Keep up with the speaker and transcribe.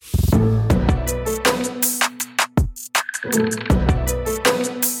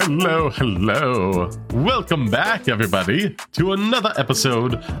Hello. Welcome back, everybody, to another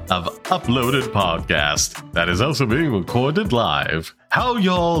episode of Uploaded Podcast that is also being recorded live. How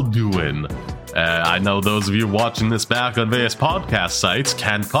y'all doing? I know those of you watching this back on various podcast sites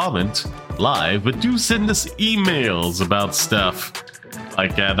can't comment live, but do send us emails about stuff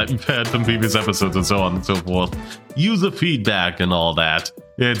like that you've heard from previous episodes and so on and so forth. User feedback and all that.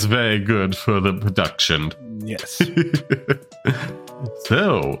 It's very good for the production. Yes.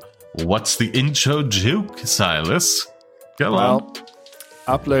 So, what's the intro joke, Silas? Go on.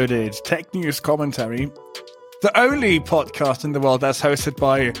 Uploaded Tech News Commentary, the only podcast in the world that's hosted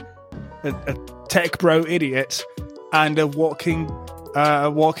by a tech bro idiot and a walking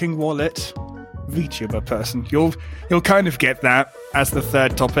wallet VTuber person. You'll kind of get that as the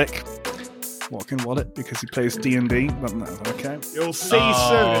third topic. Walking wallet because he plays DnD, but no, okay. You'll see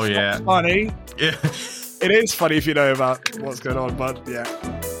soon. It's not funny. Yeah. It is funny if you know about what's going on, but yeah.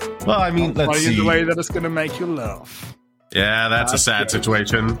 Well, I mean, let's see. In the way that it's going to make you laugh. Yeah, that's a sad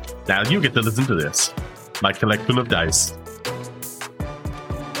situation. Now you get to listen to this. My collection of dice.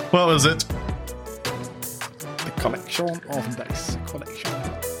 What was it? The collection of dice.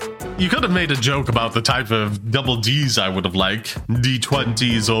 You could have made a joke about the type of double Ds I would have liked.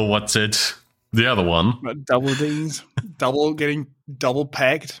 D20s or what's it? The other one. Double Ds? Getting double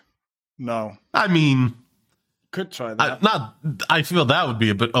pegged? No. I mean... Could try that. I feel that would be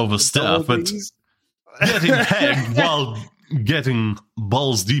a bit overstuffed, but getting pegged while getting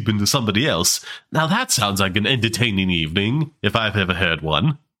balls deep into somebody else. Now that sounds like an entertaining evening, if I've ever heard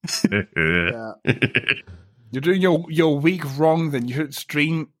one. Yeah. You're doing your week wrong, then you should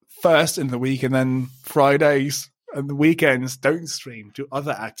stream first in the week, and then Fridays and the weekends don't stream. Do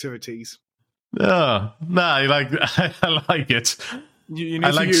other activities. Oh, no, I like it. You need I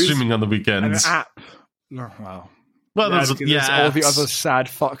to like use streaming on the weekends. An app. Oh, wow. Well, there's all the other sad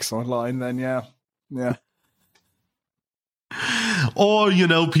fucks online, then, yeah. Or,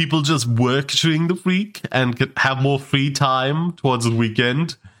 people just work during the week and can have more free time towards the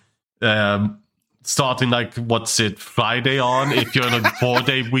weekend. Starting, Friday on, if you're in a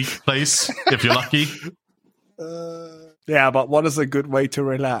 4-day week place, if you're lucky. Yeah, but what is a good way to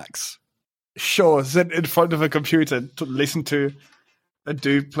relax? Sure, sit in front of a computer to listen to a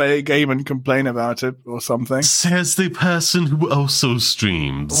dude play a game and complain about it or something. Says the person who also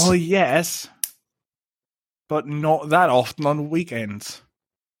streams. Well, yes, but not that often on weekends.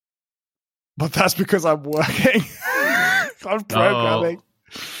 But that's because I'm working. I'm programming.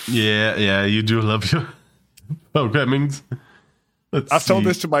 Yeah, you do love your programming. I've told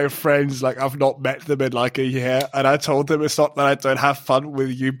this to my friends, I've not met them in a year, and I told them it's not that I don't have fun with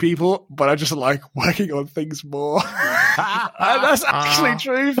you people, but I just like working on things more. And that's actually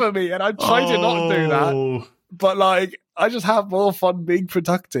true for me, and I'm trying to not do that. But, I just have more fun being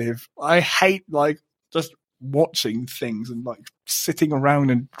productive. I hate, just watching things and, sitting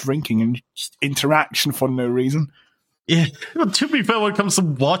around and drinking and just interaction for no reason. Yeah, well, to be fair, when it comes to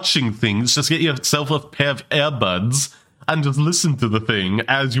watching things, just get yourself a pair of earbuds and just listen to the thing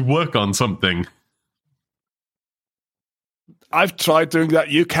as you work on something. I've tried doing that.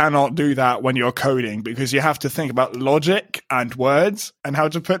 You cannot do that when you're coding because you have to think about logic and words and how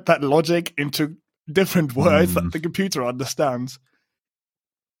to put that logic into different words that the computer understands.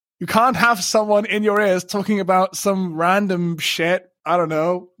 You can't have someone in your ears talking about some random shit, I don't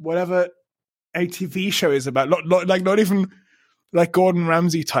know, whatever a TV show is about. Not even Gordon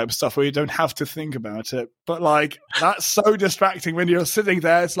Ramsay type stuff where you don't have to think about it. But that's so distracting when you're sitting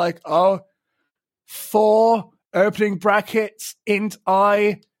there. It's 4 opening brackets int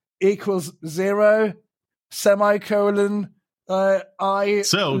I equals 0 semicolon I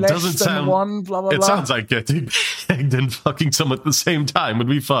so less doesn't than sound 1 blah blah it blah. Sounds like getting pegged and fucking someone at the same time would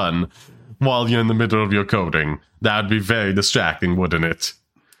be fun while you're in the middle of your coding. That would be very distracting, wouldn't it?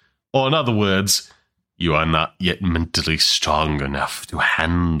 Or in other words, you are not yet mentally strong enough to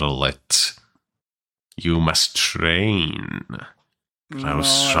handle it. You must train. Grow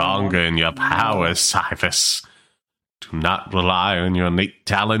stronger in your powers, Silas. Do not rely on your innate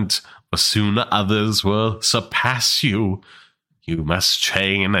talent, or soon others will surpass you. You must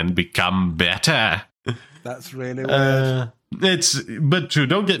train and become better. That's really weird. But true,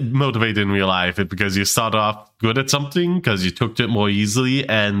 don't get motivated in real life because you start off good at something because you took to it more easily,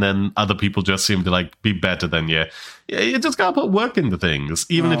 and then other people just seem to be better than you. You just gotta put work into things,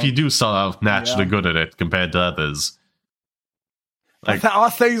 even if you do start off naturally good at it compared to others. There are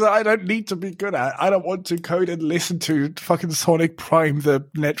things that I don't need to be good at. I don't want to code and listen to fucking Sonic Prime, the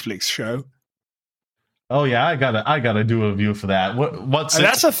Netflix show. Oh yeah, I gotta do a review for that. What's And it?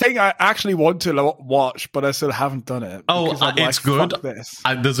 that's a thing I actually want to watch, but I still haven't done it. Oh, because I'm it's like, good. Fuck this.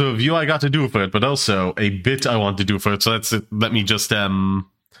 There's a review I got to do for it, but also a bit I want to do for it. So let me just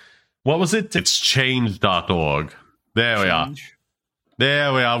what was it? It's change.org. There we are.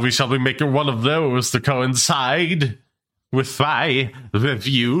 There we are. We shall be making one of those to coincide with my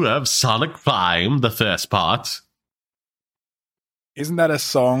review of Sonic Prime, the first part. Isn't that a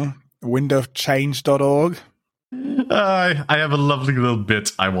song? Windowchange.org? I have a lovely little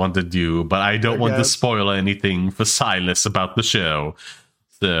bit I want to do, but I don't want to spoil anything for Silas about the show.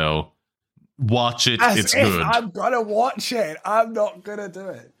 So, watch it. It's good. I'm gonna watch it. I'm not gonna do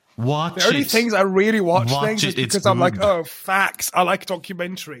it. Watch it. The only things I really watch things is because I'm like, good. facts. I like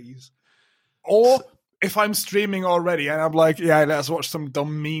documentaries. Or if I'm streaming already and I'm like, yeah, let's watch some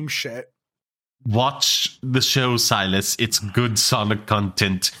dumb meme shit. Watch the show, Silas. It's good Sonic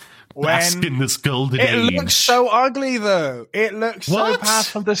content. Bask in this golden age. It looks so ugly, though. It looks so bad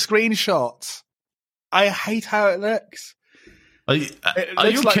from the screenshots. I hate how it looks. Are you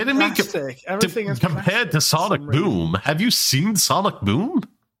kidding me? Everything is compared to Sonic Boom. Have you seen Sonic Boom?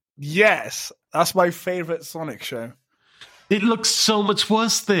 Yes, that's my favorite Sonic show. It looks so much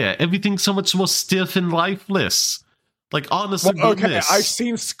worse there. Everything's so much more stiff and lifeless. Like, honestly, I've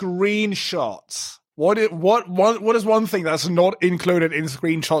seen screenshots. What is one thing that's not included in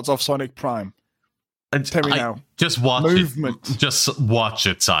screenshots of Sonic Prime? Tell me now. Just watch it. Just watch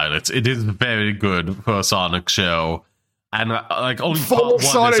it, Silence. It is very good for a Sonic show. And only part one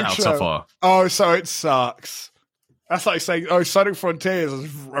Sonic is out show. so far. Oh, so it sucks. That's like saying, Sonic Frontiers is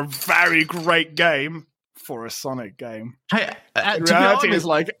a very great game for a Sonic game. Hey, in reality, it's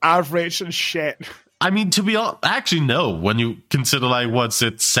like average and shit. I mean, to be honest, actually, no. When you consider, what's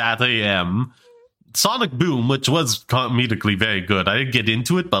it, Saturday AM, Sonic Boom, which was comedically very good. I didn't get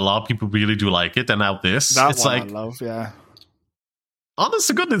into it, but a lot of people really do like it. And now this, it's I love, yeah. Honest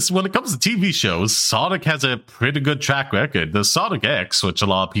to goodness, when it comes to TV shows, Sonic has a pretty good track record. There's Sonic X, which a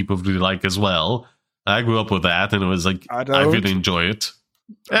lot of people really like as well. I grew up with that, and it was like, I really enjoy it.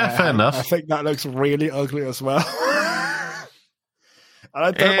 Yeah, fair enough. I think that looks really ugly as well. And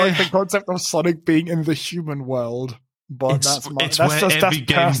I don't like the concept of Sonic being in the human world. But it's where every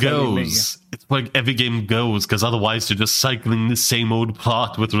game goes. It's where every game goes, because otherwise you're just cycling the same old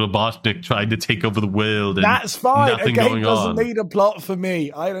plot with Robotnik trying to take over the world. And that's fine. Nothing a game going doesn't on. Need a plot for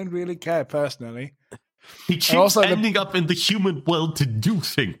me. I don't really care personally. He keeps ending up in the human world to do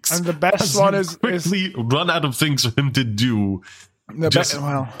things. And the best one is quickly run out of things for him to do.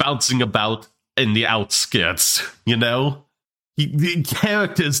 Bouncing about in the outskirts, you know? The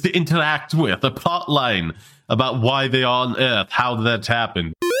characters to interact with, a plot line about why they are on Earth, how that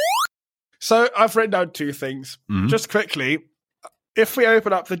happened. So I've written down two things. Mm-hmm. Just quickly, if we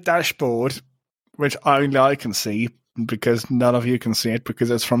open up the dashboard, which only I can see, because none of you can see it,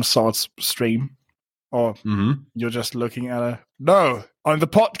 because it's from Sod's stream, or you're just looking at No, on the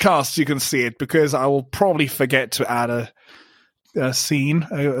podcast you can see it, because I will probably forget to add a scene,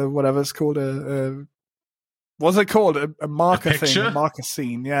 whatever it's called, what's it called? A marker thing, a marker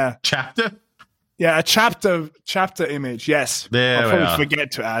scene, yeah. Chapter? Yeah, a chapter image, yes. There I'll probably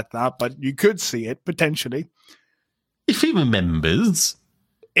forget to add that, but you could see it, potentially. If he remembers.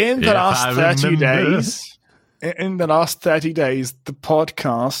 In the last 30 days, the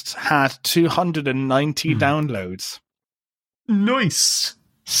podcast had 290 downloads. Nice.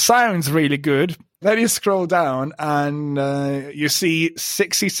 Sounds really good. Then you scroll down and you see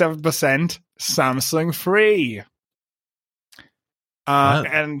 67% Samsung free.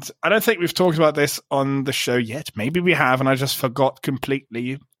 And I don't think we've talked about this on the show yet. Maybe we have, and I just forgot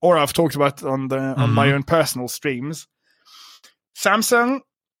completely. Or I've talked about it on my own personal streams. Samsung,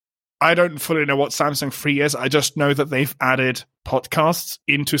 I don't fully know what Samsung Free is. I just know that they've added podcasts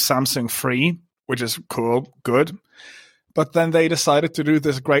into Samsung Free, which is cool, good. But then they decided to do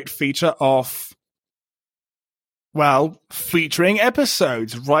this great feature of, featuring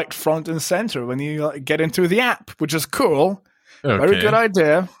episodes right front and center when you get into the app, which is cool. Okay. Very good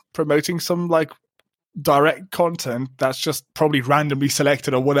idea. Promoting some direct content that's just probably randomly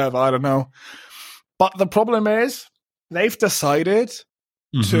selected or whatever. I don't know. But the problem is they've decided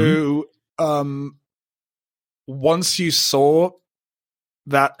to once you saw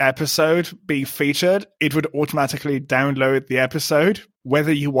that episode be featured, it would automatically download the episode,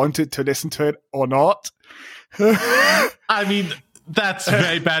 whether you wanted to listen to it or not. I mean, that's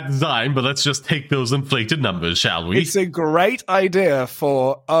very bad design, but let's just take those inflated numbers, shall we? It's a great idea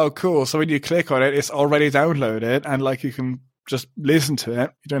for, cool. So when you click on it, it's already downloaded, and you can just listen to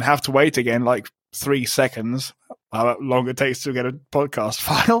it. You don't have to wait again 3 seconds, how long it takes to get a podcast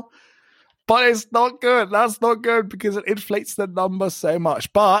file. But it's not good. That's not good because it inflates the number so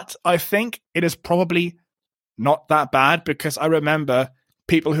much. But I think it is probably not that bad because I remember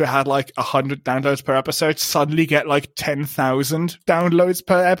people who had like 100 downloads per episode suddenly get like 10,000 downloads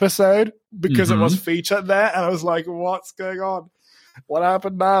per episode because it was featured there. And I was like, what's going on? What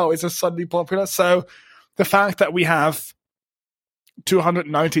happened now? Is it suddenly popular? So the fact that we have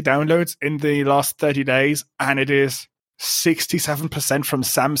 290 downloads in the last 30 days and it is 67% from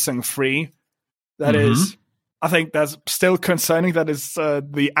Samsung free, that is, I think that's still concerning. That is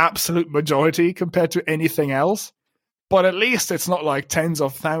the absolute majority compared to anything else. But at least it's not like tens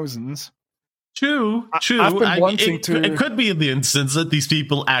of thousands. True. I've been wanting to. It could be in the instance that these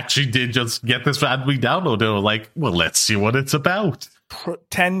people actually did just get this randomly downloaded. They were like, well, let's see what it's about.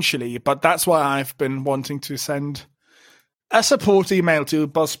 Potentially, but that's why I've been wanting to send a support email to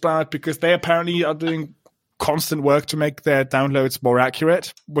Buzzsprout because they apparently are doing constant work to make their downloads more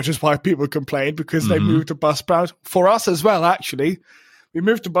accurate, which is why people complain because they moved to Buzzsprout. For us as well, actually. We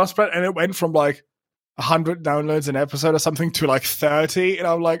moved to Buzzsprout and it went from like 100 downloads an episode or something to like 30, and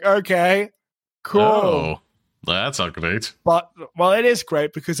I'm like, okay, cool. Oh, that's not great. But well, it is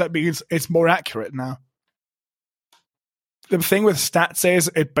great because that means it's more accurate now. The thing with stats is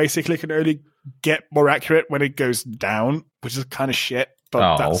it basically can only get more accurate when it goes down, which is kind of shit,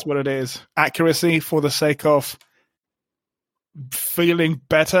 but that's what it is. Accuracy for the sake of feeling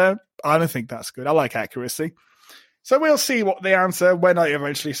better, I don't think that's good. I like accuracy. So we'll see what they answer when I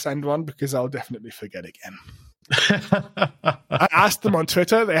eventually send one, because I'll definitely forget again. I asked them on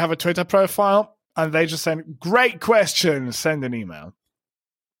Twitter. They have a Twitter profile, and they just send, great question, send an email.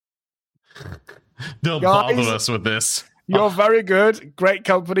 Don't bother us with this. You're very good, great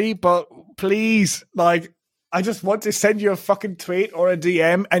company, but please, like, I just want to send you a fucking tweet or a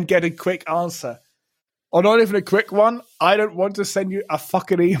DM and get a quick answer. Or not even a quick one. I don't want to send you a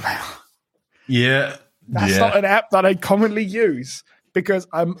fucking email. Yeah. That's not an app that I commonly use because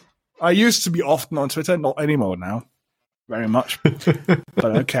I used to be often on Twitter, not anymore now. Very much. But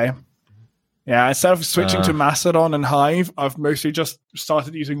okay. Yeah, instead of switching to Mastodon and Hive, I've mostly just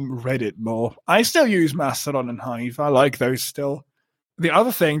started using Reddit more. I still use Mastodon and Hive. I like those still. The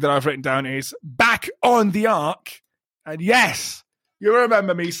other thing that I've written down is back on the Ark. And yes, you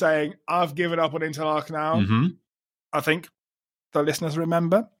remember me saying I've given up on Intel Arc now. I think the listeners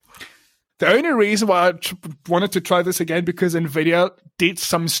remember. The only reason why I wanted to try this again because NVIDIA did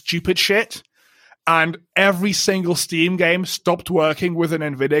some stupid shit and every single Steam game stopped working with an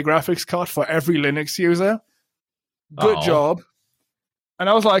NVIDIA graphics card for every Linux user. Good job. And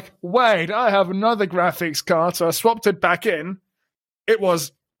I was like, wait, I have another graphics card. So I swapped it back in. It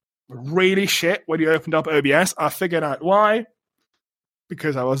was really shit when you opened up OBS. I figured out why.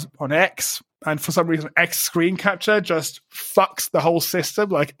 Because I was on X. And for some reason, X screen capture just fucks the whole system.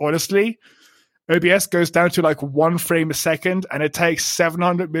 Like, honestly, OBS goes down to like 1 frame a second, and it takes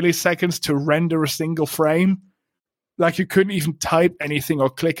 700 milliseconds to render a single frame. Like, you couldn't even type anything or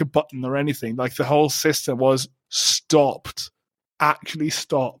click a button or anything. Like, the whole system was stopped. Actually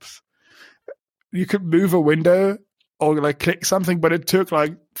stopped. You could move a window or like click something, but it took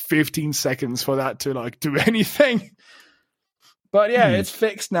like 15 seconds for that to like do anything. But yeah, it's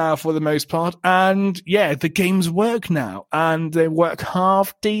fixed now for the most part. And yeah, the games work now. And they work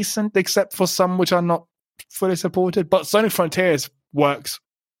half decent, except for some which are not fully supported. But Sonic Frontiers works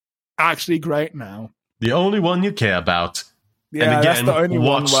actually great now. The only one you care about. Yeah, and again, that's the only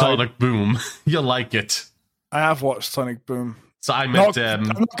watch one. Sonic Boom. You'll like it. I have watched Sonic Boom. So I meant... I'm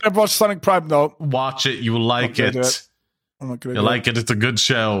not going to watch Sonic Prime, though. Watch it. You will like it. I'm not going to You'll like it. It's a good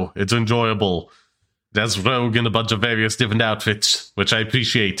show. It's enjoyable. There's Rogue in a bunch of various different outfits, which I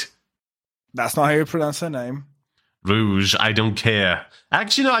appreciate. That's not how you pronounce her name. Rouge, I don't care.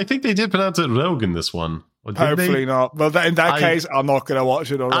 Actually, no, I think they did pronounce it Rogue in this one. Hopefully not. But in that case, I'm not going to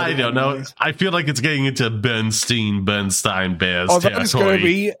watch it already. I don't know. I feel like it's getting into Bernstein Bears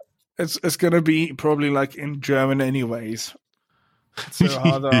territory. It's going to be probably like in German anyways. So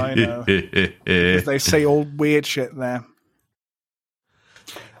hard that I know. Because they say all weird shit there.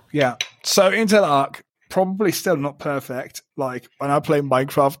 Yeah. So Intel Arc, probably still not perfect. Like when I play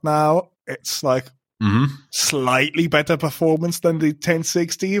Minecraft now, it's like slightly better performance than the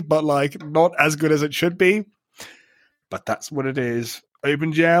 1060, but like not as good as it should be. But that's what it is.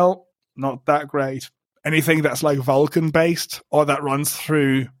 OpenGL, not that great. Anything that's like Vulkan based or that runs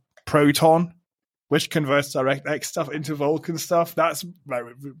through Proton, which converts DirectX stuff into Vulkan stuff, that's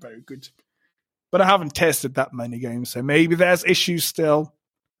very, very good. But I haven't tested that many games, so maybe there's issues still.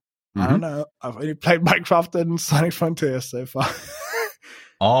 I don't know. I've only played Minecraft and Sonic Frontiers so far.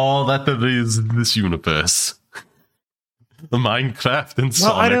 All that there is in this universe. Minecraft and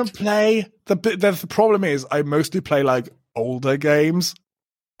Sonic. No, I don't play. The problem is I mostly play like older games,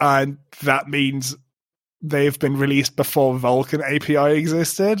 and that means they've been released before Vulkan API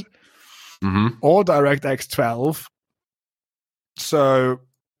existed or DirectX 12. So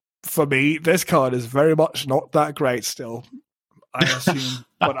for me, this card is very much not that great still, I assume.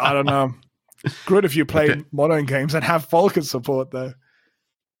 But I don't know. Good if you play modern games and have Vulkan support, though.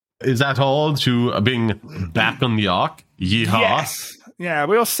 Is that all to being back on the Ark? Yeehaw. Yes. Yeah,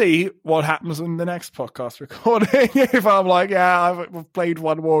 we'll see what happens in the next podcast recording. If I'm like, I've played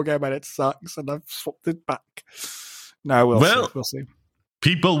one more game and it sucks and I've swapped it back. No, we'll see.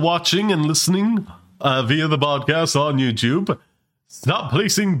 People watching and listening via the podcast on YouTube, stop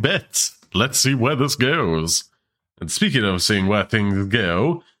placing bets. Let's see where this goes. And speaking of seeing where things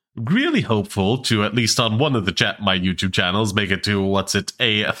go, really hopeful to, at least on one of my YouTube channels, make it to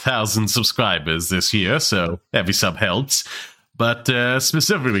 1,000 subscribers this year, so every sub helps. But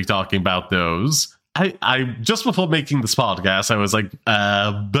specifically talking about those, I just before making this podcast, I was like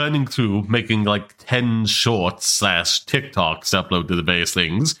burning through making like 10 shorts / TikToks to upload to the various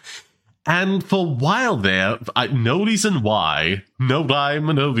things. And for a while there, no reason why, no rhyme,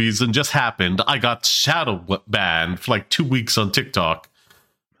 no reason, just happened. I got shadow banned for like 2 weeks on TikTok.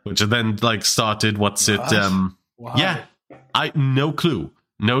 Which then like started Wow. Yeah, no clue.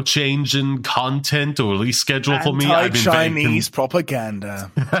 No change in content or release schedule for me. I've been Chinese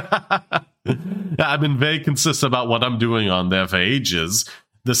propaganda. I've been very consistent about what I'm doing on there for ages.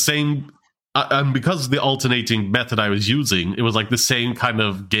 The same, and because of the alternating method I was using, it was like the same kind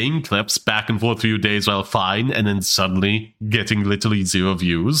of game clips back and forth for a few days while fine, and then suddenly getting literally 0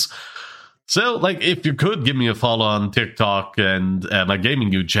 views. So, like, if you could give me a follow on TikTok and my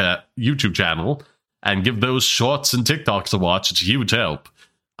gaming YouTube channel, and give those shorts and TikToks a watch, it's a huge help.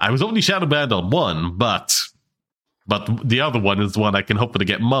 I was only shadow banned on one, but the other one is the one I can hopefully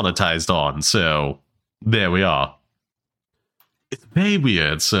get monetized on. So there we are. It's very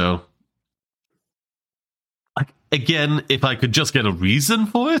weird. So again, if I could just get a reason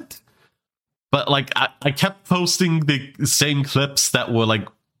for it, but like I kept posting the same clips that were like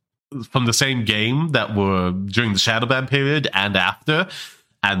from the same game that were during the shadow ban period and after,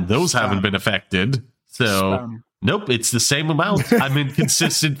 and those haven't been affected. So nope, it's the same amount. I'm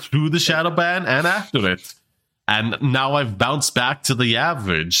inconsistent through the shadow ban and after it. And now I've bounced back to the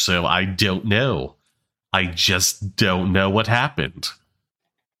average, so I don't know. I just don't know what happened.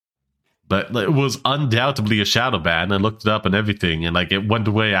 But it was undoubtedly a shadow ban. I looked it up and everything, and like it went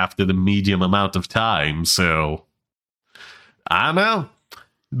away after the medium amount of time, so I don't know.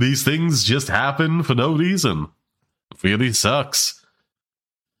 These things just happen for no reason. It really sucks.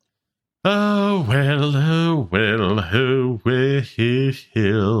 Oh well, oh well, oh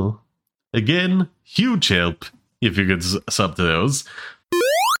well. Again, huge help if you could sub to those.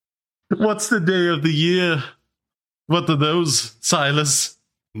 What's the day of the year? What are those, Silas?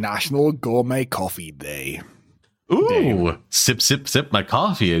 National Gourmet Coffee Day. Ooh, Day. Sip, sip, sip my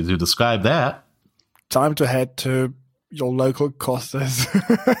coffee as you describe that. Time to head to your local Costa's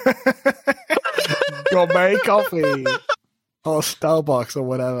Gourmet Coffee or Starbucks or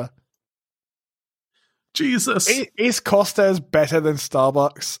whatever. Jesus. Is Costa's better than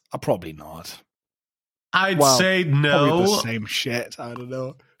Starbucks? Probably not. I'd say no. Probably the same shit. I don't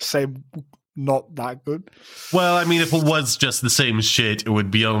know. Same, not that good. Well, I mean, if it was just the same shit, it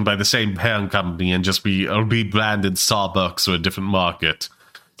would be owned by the same parent company and just be rebranded Starbucks or a different market.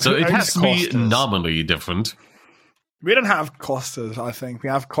 So it has to be nominally different. We don't have Costas, I think. We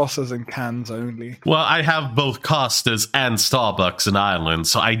have Costas in cans only. Well, I have both Costas and Starbucks in Ireland,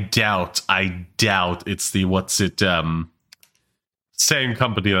 so I doubt it's the same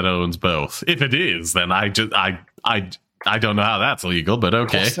company that owns both. If it is, then I don't know how that's legal, but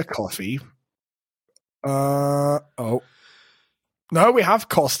okay. Costa Coffee. No, we have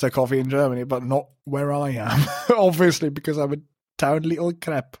Costa Coffee in Germany, but not where I am. Obviously, because I'm a little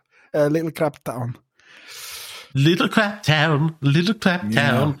crap town. Little crap town, little crap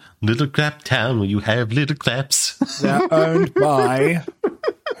town, little crap town where you have little craps. They're owned by...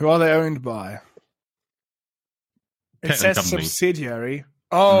 Who are they owned by? It says company. Subsidiary.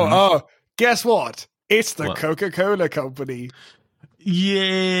 Oh, guess what? It's the Coca-Cola Company.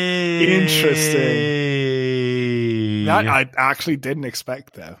 Yay! Interesting. That I actually didn't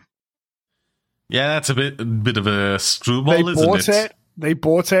expect, though. Yeah, that's a bit of a screwball, isn't it? They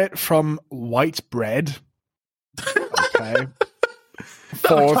bought it from White Bread. Okay.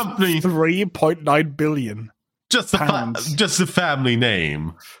 For 3.9 billion. Just the family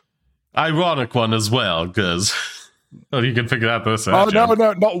name. Ironic one as well, because you can figure out the search. Oh,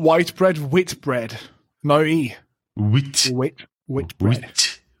 no, not White Bread, Wheat Bread. No E. Wheat. Wheat bread.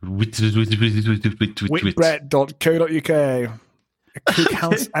 Wheat. Wheatbread.co.uk. A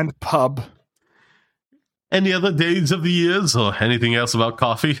cookhouse and pub. Any other days of the years or anything else about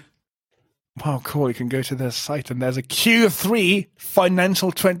coffee? Wow, cool. You can go to their site and there's a Q3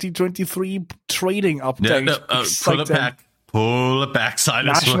 financial 2023 trading update. Pull it back,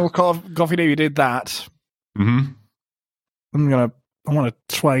 Silas. National Coffee Day, we did that. Mm-hmm. I want to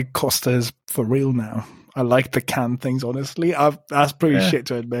try Costa's for real now. I like the canned things, honestly. That's pretty shit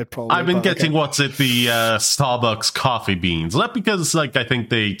to admit, probably. I've been getting the Starbucks coffee beans. Not because, I think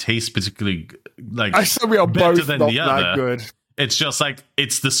they taste particularly, I said we are both not that good. It's just,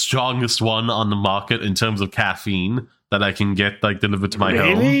 it's the strongest one on the market in terms of caffeine that I can get, delivered to my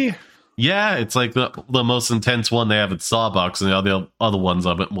home. Really? Yeah, it's, the most intense one they have at Starbucks, and the other ones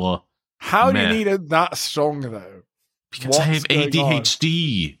are a bit more How do you need it that strong, though? Because I have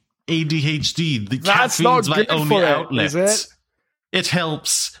ADHD. The That's caffeine's not my good only for outlet. Is it? It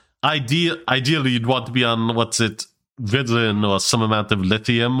helps. Ideally, you'd want to be on Ritalin or some amount of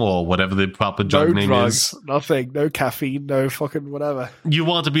lithium or whatever the proper drug name is. Nothing. No caffeine. No fucking whatever. You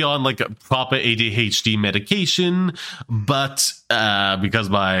want to be on a proper ADHD medication, but because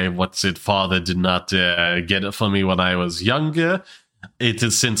my father did not get it for me when I was younger. It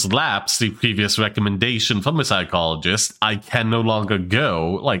has since lapsed the previous recommendation from a psychologist. I can no longer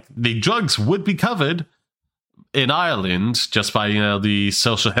go. The drugs would be covered in Ireland just by, the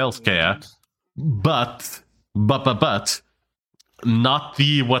social health care. But, not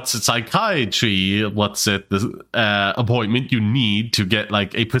the, psychiatry, the appointment you need to get,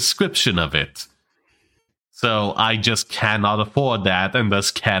 a prescription of it. So I just cannot afford that and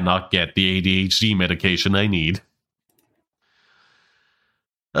thus cannot get the ADHD medication I need.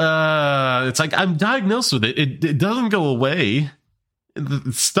 It's I'm diagnosed with it. It doesn't go away.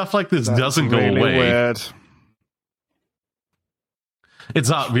 Stuff like this doesn't go away. Weird. It's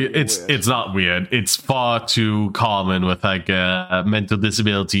not weird. It's not weird. It's far too common with mental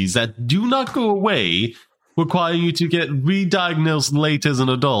disabilities that do not go away, requiring you to get re-diagnosed late as an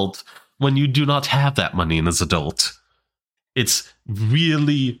adult when you do not have that money as an adult. It's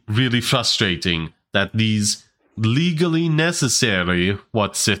really, really frustrating that these legally necessary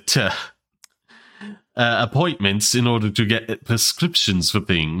appointments in order to get prescriptions for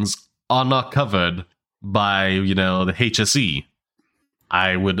things are not covered by the HSE.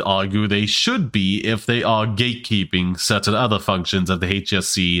 I would argue they should be if they are gatekeeping certain other functions of the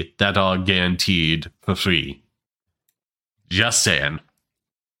HSE that are guaranteed for free. Just saying.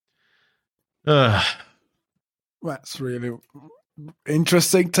 That's really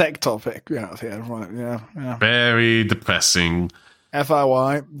interesting tech topic. Yeah, right. Yeah. Very depressing.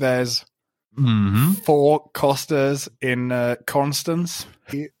 FYI, there's 4 Costas in Constance.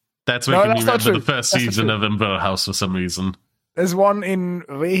 That's making me remember the first season of Umbrella House for some reason. There's one in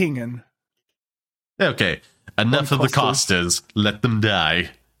Wehingen. Okay, enough of the Costas. Let them die.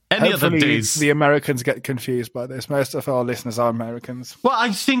 Hopefully, other days, the Americans get confused by this. Most of our listeners are Americans. Well,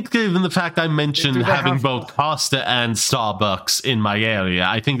 I think given the fact I mentioned having both Costa and Starbucks in my area,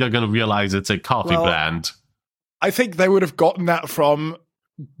 I think they're going to realize it's a coffee brand. I think they would have gotten that from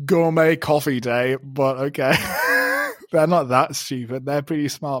Gourmet Coffee Day, but okay. They're not that stupid. They're pretty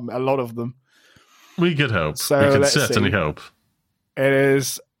smart, a lot of them. We could hope. So we could certainly hope. It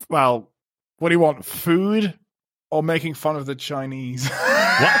is, what do you want, food or making fun of the Chinese?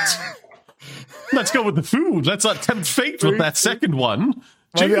 What? Let's go with the food. Let's not tempt fate with that second one.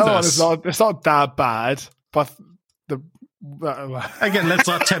 Well, the other one it's not that bad, but again, let's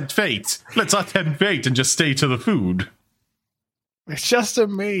not tempt fate. Let's not tempt fate and just stay to the food. It's just a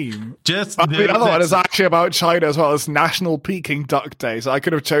meme. The other one is actually about China as well. It's National Peking Duck Day, so I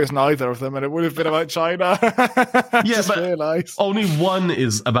could have chosen either of them, and it would have been about China. Yeah, but realized. Only one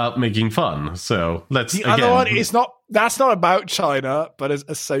is about making fun. So let's. The other one is not. That's not about China, but is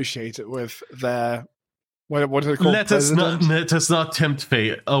associated with their. What is it called? Let us not tempt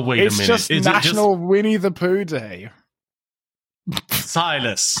fate. Oh wait a minute! It's just National Winnie the Pooh Day.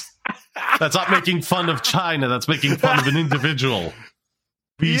 Silas. That's not making fun of China. That's making fun of an individual.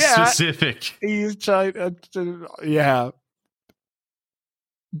 Be specific. He's China. Yeah.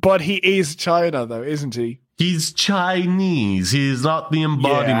 But he is China, though, isn't he? He's Chinese. He is not the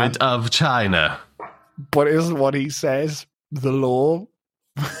embodiment of China. But isn't what he says the law?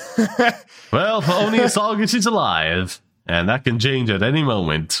 Well, for only as long as he's alive. And that can change at any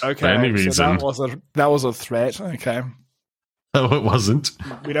moment. Okay. For any reason. That was a threat. Okay. No, it wasn't.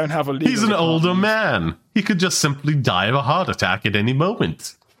 We don't have a legal He's an older man. He could just simply die of a heart attack at any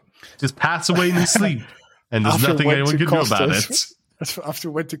moment. Just pass away in his sleep. And there's nothing anyone can do about it. That's after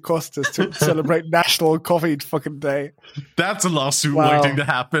we went to Costa's to celebrate National Coffee fucking Day. That's a lawsuit waiting to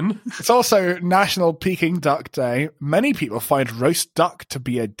happen. It's also National Peking Duck Day. Many people find roast duck to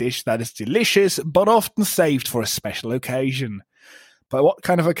be a dish that is delicious, but often saved for a special occasion. But what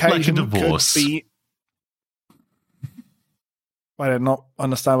kind of occasion like a divorce. could be... I did not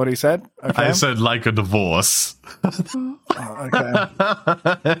understand what he said. Okay. I said like a divorce. Okay.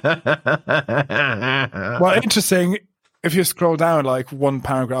 Well, interesting. If you scroll down like one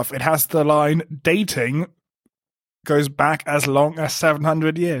paragraph, it has the line, dating goes back as long as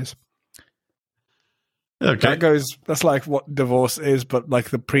 700 years. Okay. That's like what divorce is, but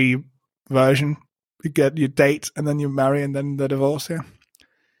like the pre-version. You get your date and then you marry and then the divorce,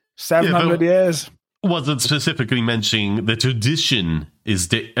 700 years. Wasn't specifically mentioning the tradition is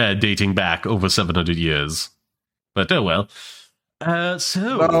dating back over 700 years. But oh well. No,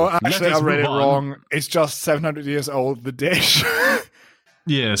 actually, I read it wrong. It's just 700 years old, the dish.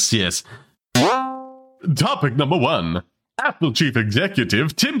 Yes. Topic number 1. Apple Chief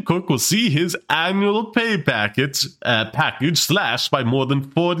Executive Tim Cook will see his annual pay package slashed by more than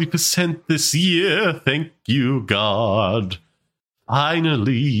 40% this year. Thank you, God.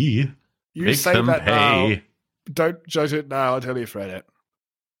 Finally. You say that pay. Now. Don't judge it now until you've read it.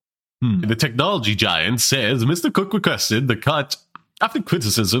 The technology giant says Mr. Cook requested the cut after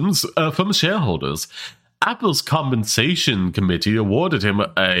criticisms from shareholders. Apple's compensation committee awarded him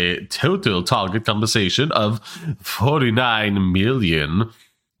a total target compensation of $49 million,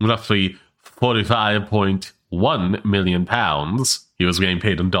 roughly 45.1 million pounds. He was getting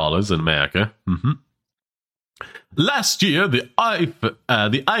paid in dollars in America. Last year, the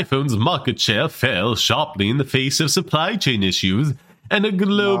iPhone's market share fell sharply in the face of supply chain issues and a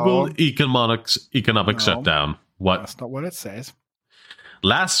global economic shutdown. What? That's not what it says.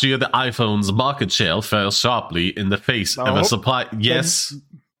 Last year, the iPhone's market share fell sharply in the face of a supply... Yes?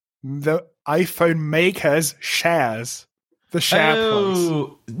 The iPhone makers' shares. The share price.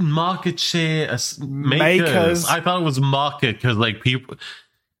 Market share... makers. I thought it was market because, like, people...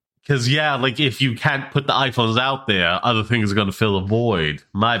 Because, like, if you can't put the iPhones out there, other things are going to fill a void.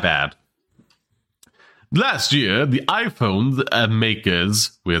 My bad. Last year, the iPhone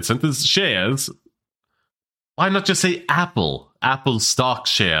makers... Weird sentence. Shares... Why not just say Apple? Apple's stock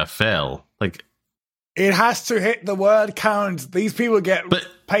share fell. Like, it has to hit the word count. These people get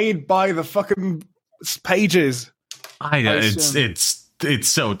paid by the fucking pages. I know it's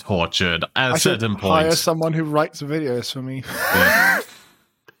so tortured. At a certain point, hire someone who writes videos for me. Yeah.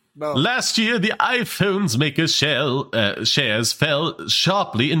 No. Last year, the iPhone's makers' shares fell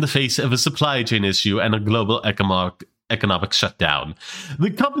sharply in the face of a supply chain issue and a global economic shutdown.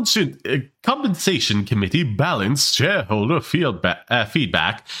 The compensation committee balanced shareholder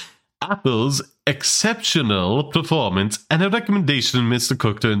feedback, Apple's exceptional performance, and a recommendation to Mr.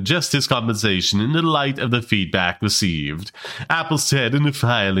 Cook to adjust his compensation in the light of the feedback received, Apple said in a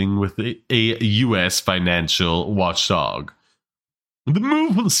filing with a U.S. financial watchdog. The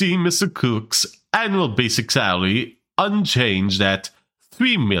move will see Mr. Cook's annual basic salary unchanged at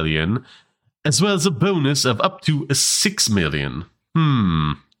 $3 million, as well as a bonus of up to $6 million.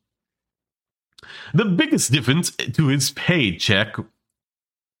 The biggest difference to his paycheck,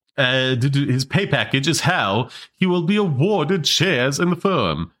 his pay package, is how he will be awarded shares in the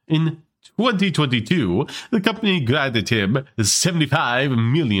firm. In 2022, the company granted him 75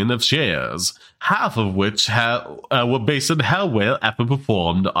 million of shares, half of which were based on how well Apple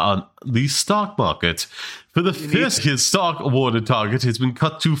performed on the stock market. For the first year, stock awarded target has been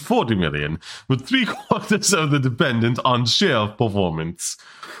cut to 40 million, with 3/4 of the dependent on share performance.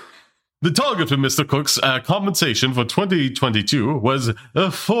 The target for Mr. Cook's compensation for 2022 was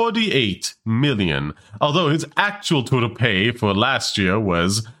 48 million, although his actual total pay for last year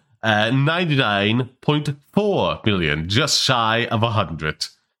was 99.4 million, just shy of 100.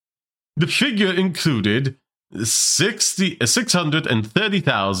 The figure included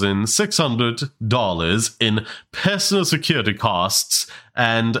 $630,600 in personal security costs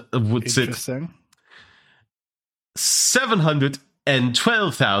and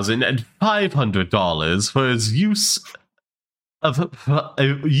 $712,500 for his use of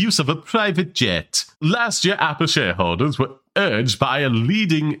a private jet. Last year, Apple shareholders were urged by a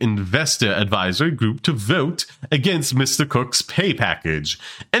leading investor advisory group to vote against Mr. Cook's pay package.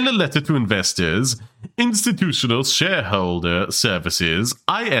 In a letter to investors, Institutional Shareholder Services,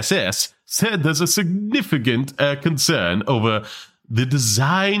 ISS, said there's a significant concern over the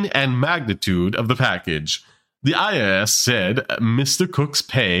design and magnitude of the package. The IRS said Mr. Cook's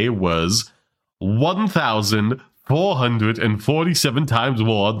pay was $1,400 447 times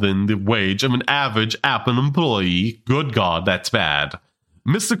more than the wage of an average Apple employee. Good God, that's bad.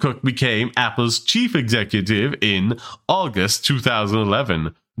 Mr. Cook became Apple's chief executive in August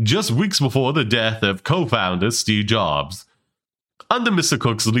 2011, just weeks before the death of co-founder Steve Jobs. Under Mr.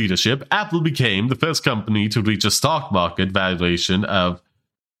 Cook's leadership, Apple became the first company to reach a stock market valuation of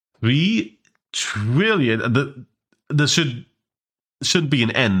 $3 trillion. There should be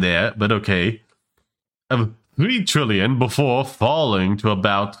an N there, but okay. Of $3 trillion before falling to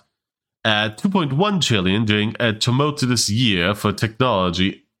about $2.1 trillion during a tumultuous year for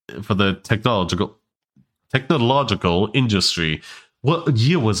the technological industry. What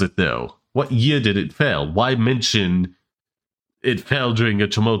year was it, though? What year did it fail? Why mention it fell during a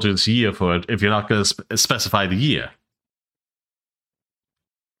tumultuous year for it if you're not going to specify the year?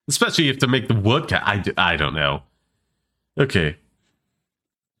 Especially if to make the word count. I don't know. Okay.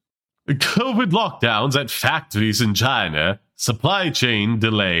 COVID lockdowns at factories in China, supply chain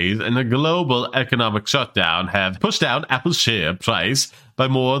delays, and a global economic shutdown have pushed down Apple's share price by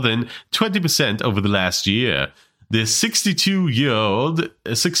more than 20% over the last year. The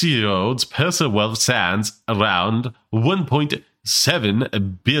 60-year-old's personal wealth stands around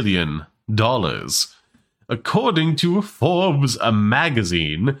 $1.7 billion. According to Forbes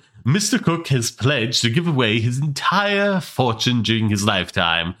magazine, Mr. Cook has pledged to give away his entire fortune during his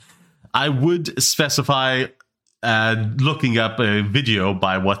lifetime. I would specify looking up a video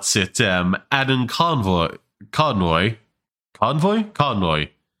by Adam Conroy. Adam Conroy.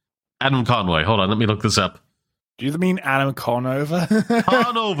 Hold on, let me look this up. Do you mean Adam Conover?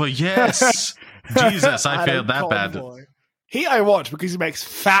 Conover, yes. Jesus, I failed that Convoy. bad. I watch because he makes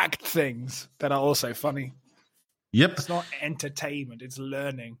fact things that are also funny. Yep. It's not entertainment, it's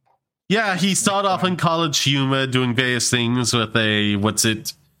learning. Yeah, he started off in college humor, doing various things with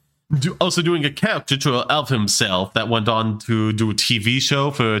also doing a caricature of himself that went on to do a TV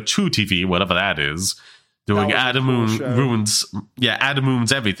show for True TV, whatever that is. Doing Adam Moon ruins, Adam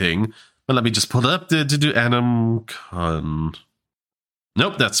Moon's everything. But let me just pull it up to do Adam Con.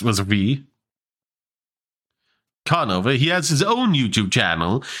 Nope, that was a V. Conover. He has his own YouTube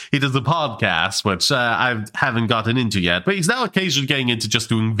channel. He does a podcast, which I haven't gotten into yet, but he's now occasionally getting into just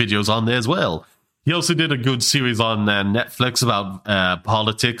doing videos on there as well. He also did a good series on Netflix about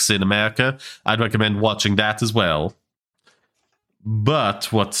politics in America. I'd recommend watching that as well.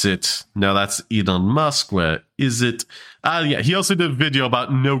 But what's it? No, that's Elon Musk. Where is it? He also did a video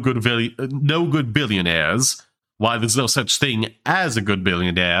about no good billionaires. Why there's no such thing as a good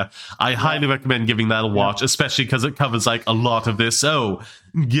billionaire. I highly recommend giving that a watch, especially because it covers like a lot of this.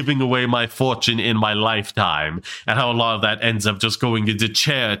 Giving away my fortune in my lifetime, and how a lot of that ends up just going into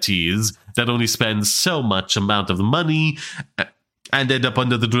charities that only spend so much amount of money and end up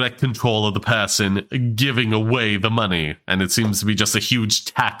under the direct control of the person giving away the money. And it seems to be just a huge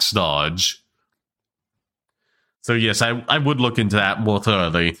tax dodge. So yes, I would look into that more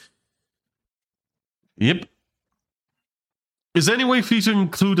thoroughly. Yep. Is there any way for you to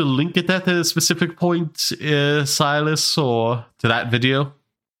include a link at that specific point, Silas, or to that video?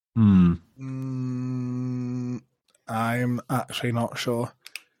 I'm actually not sure.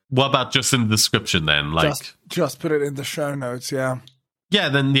 What about just in the description then? Like, just put it in the show notes, yeah. Yeah,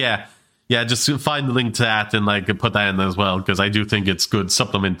 then yeah, just find the link to that and like put that in there as well, because I do think it's good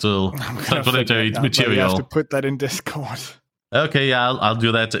supplementary material. You have to put that in Discord. Okay, yeah, I'll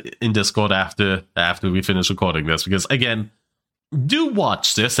do that in Discord after we finish recording this, because again, do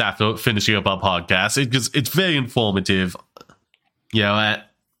watch this after finishing up our podcast. It's very informative.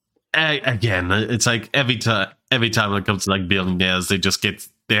 Again, it's like every time when it comes to like billionaires,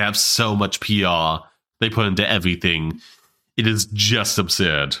 they have so much PR they put into everything. It is just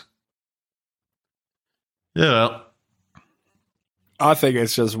absurd. Yeah. I think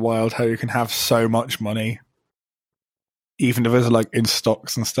it's just wild how you can have so much money, even if it's like in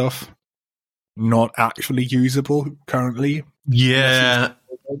stocks and stuff, not actually usable currently. Yeah.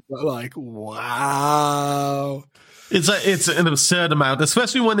 But like, wow. It's an absurd amount,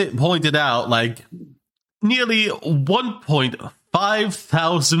 especially when it pointed out like nearly 1.5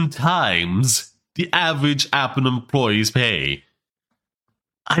 thousand times the average Apple employee's pay.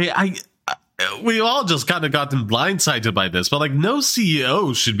 We all just kind of gotten blindsided by this, but like no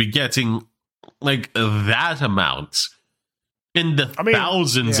CEO should be getting like that amount. In the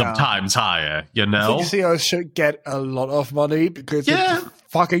thousands of times higher, you know? I think CEOs should get a lot of money because it's a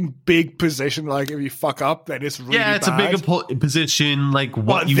fucking big position. Like, if you fuck up, then it's really bad. It's a bigger position. Like,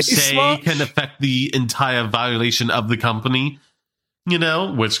 what you say can affect the entire valuation of the company, you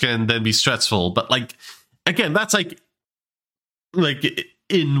know? Which can then be stressful. But, like, again, that's like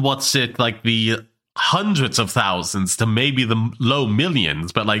in what's it, like the hundreds of thousands to maybe the low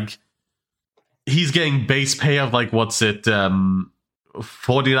millions, but like he's getting base pay of like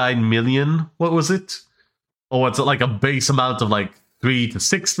 49 million. What was it? Or what's it, like a base amount of like 3 to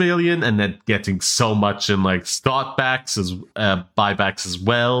 6 million, and then getting so much in like buybacks as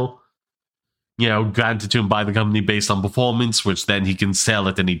well. Granted to him by the company based on performance, which then he can sell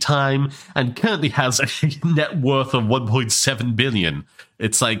at any time, and currently has a net worth of 1.7 billion.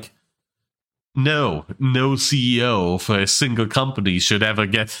 It's like, no CEO for a single company should ever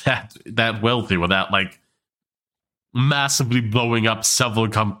get that wealthy without like massively blowing up several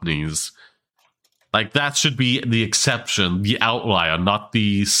companies. Like, that should be the exception, the outlier, not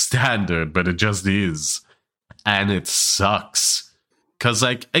the standard, but it just is. And it sucks. Because,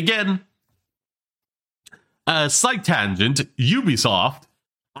 like, again, a slight tangent, Ubisoft,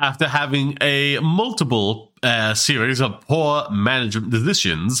 after having a multiple series of poor management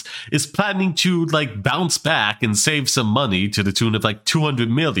decisions, is planning to, like, bounce back and save some money to the tune of, like, 200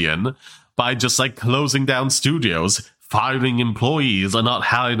 million by just, like, closing down studios, firing employees, and not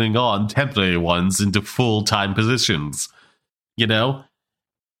hiring on temporary ones into full-time positions. Without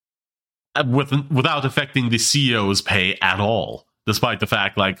affecting the CEO's pay at all. Despite the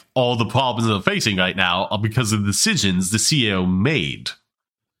fact, like, all the problems they're facing right now are because of the decisions the CEO made.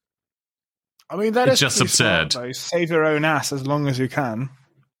 I mean, that it's is just absurd. Smart, though. Save your own ass as long as you can.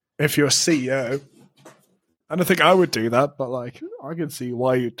 If you're CEO. I don't think I would do that, but, like, I can see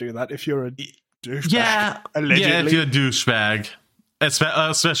why you'd do that if you're a douchebag. Yeah, if you're a douchebag.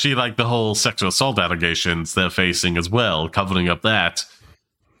 Especially, like, the whole sexual assault allegations they're facing as well, covering up that.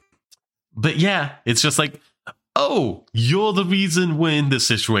 But yeah, it's just like, oh, you're the reason we're in this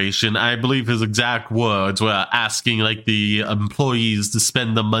situation. I believe his exact words were asking, like, the employees to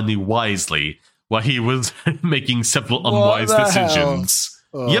spend the money wisely, while he was making several unwise decisions.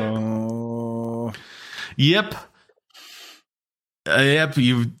 Yep.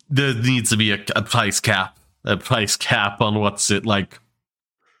 There needs to be a price cap. A price cap on what's it like?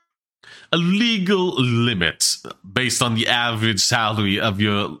 A legal limit based on the average salary of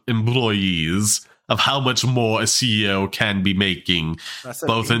your employees of how much more a CEO can be making,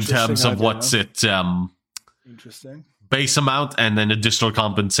 both in terms of what's it interesting base amount and then additional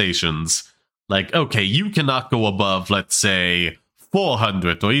compensations. Like, okay, you cannot go above, let's say,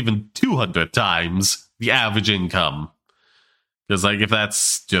 400 or even 200 times the average income. Because, like, if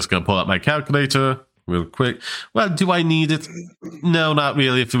that's just going to pull up my calculator real quick. Well, do I need it? No, not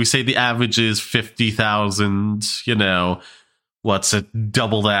really. If we say the average is 50,000, what's it?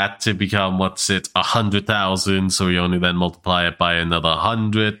 Double that to become, 100,000. So we only then multiply it by another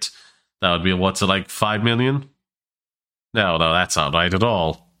 100. That would be, like 5 million? No, that's not right at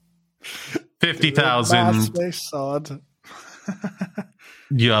all. 50,000.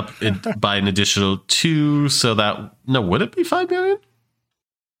 You up it by an additional 2, so that... No, would it be 5 million?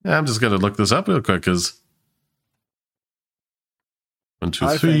 Yeah, I'm just going to look this up real quick, because... 1, 2, 3...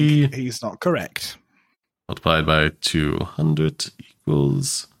 I think he's not correct. Multiplied by 200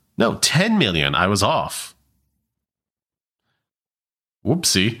 equals... No, 10 million. I was off.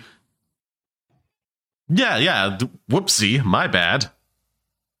 Whoopsie. Yeah, whoopsie. My bad.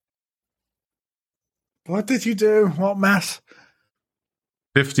 What did you do? What math?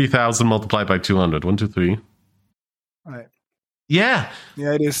 50,000 multiplied by 200. 1, 2, 3. Right. Yeah.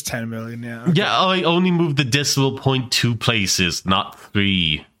 Yeah, it is 10 million, yeah. Okay. Yeah, I only moved the decimal point 2 places, not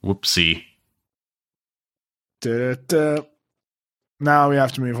 3. Whoopsie. Da-da-da. Now we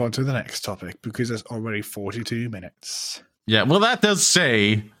have to move on to the next topic, because there's already 42 minutes. Yeah, well, that does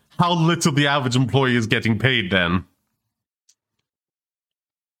say how little the average employee is getting paid then.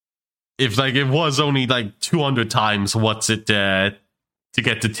 If, like, it was only, like, 200 times to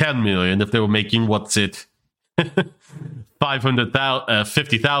get to 10 million, if they were making,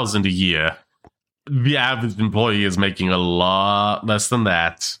 50,000 a year, the average employee is making a lot less than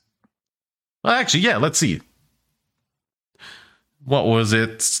that. Well, actually, yeah, let's see. What was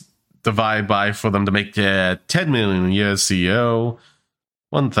it? Divide by for them to make 10 million a year CEO.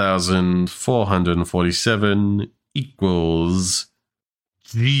 1,447 equals...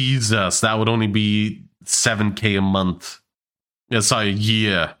 Jesus, that would only be 7K a month. Yeah, sorry, a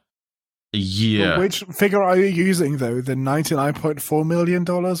year. A year. Well, which figure are you using, though? The $99.4 million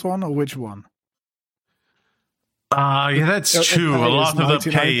one, or which one? Yeah, that's true. A lot of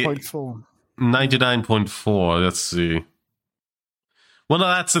the pay... 99.4, let's see. Well, no,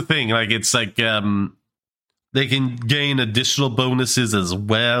 that's the thing. Like, it's like, they can gain additional bonuses as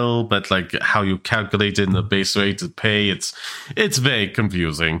well, but, like, how you calculate it in the base rate of pay, it's very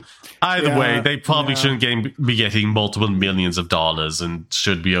confusing. Either way, they probably shouldn't be getting multiple millions of dollars and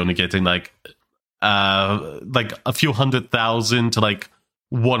should be only getting, like, like a few 100,000 to like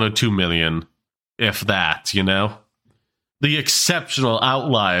 1 or 2 million, if that, you know? The exceptional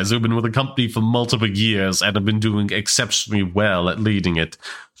outliers who've been with the company for multiple years and have been doing exceptionally well at leading it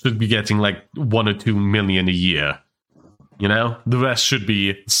should be getting like 1 or 2 million a year. You know? The rest should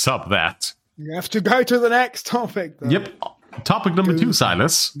be sub that. You have to go to the next topic, though. Yep. Topic number 2,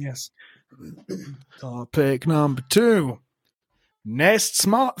 Silas. Yes. Topic number 2. Nest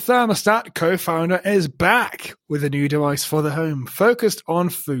Smart Thermostat co-founder is back with a new device for the home, focused on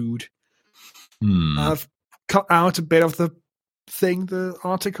food. I've cut out a bit of the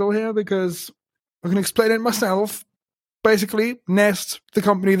article here, because I can explain it myself. Basically, Nest, the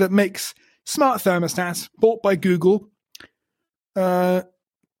company that makes smart thermostats, bought by Google, and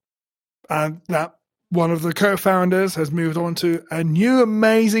that one of the co-founders has moved on to a new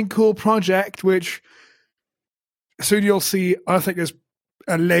amazing cool project, which soon you'll see, I think is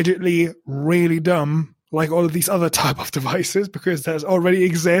allegedly really dumb, like all of these other type of devices, because there's already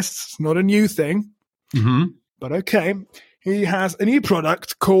exists. It's not a new thing. Mm-hmm. But okay, he has a new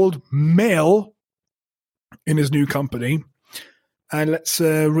product called Mail in his new company. And let's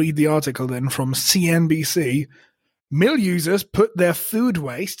read the article then from CNBC. Mill users put their food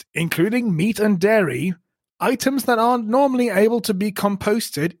waste, including meat and dairy, items that aren't normally able to be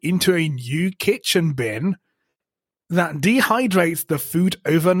composted, into a new kitchen bin that dehydrates the food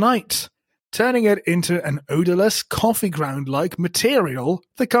overnight, turning it into an odorless coffee ground-like material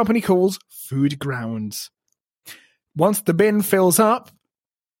the company calls food grounds. Once the bin fills up,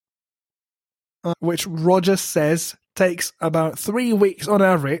 which Roger says takes about 3 weeks on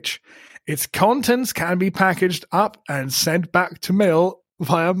average, its contents can be packaged up and sent back to Mill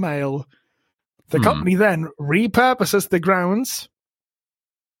via mail. The company then repurposes the grounds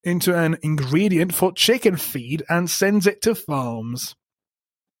into an ingredient for chicken feed and sends it to farms.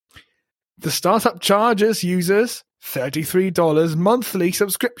 The startup charges users $33 monthly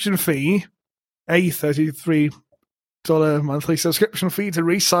subscription fee, a $33 monthly subscription fee to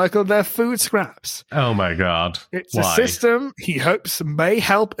recycle their food scraps. Oh my god. It's a system he hopes may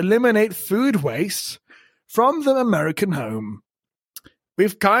help eliminate food waste from the American home.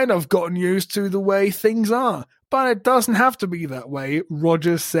 We've kind of gotten used to the way things are, but it doesn't have to be that way,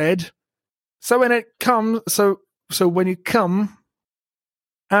 Rogers said. So when you come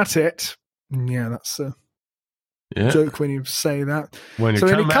at it, yeah, that's a joke when you say that. When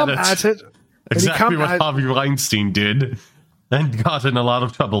you come at it, exactly what Harvey Weinstein did and got in a lot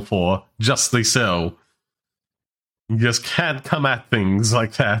of trouble for, justly so. You just can't come at things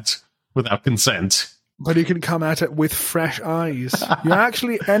like that without consent. But you can come at it with fresh eyes. You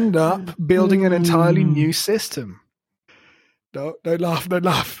actually end up building an entirely new system. Don't laugh.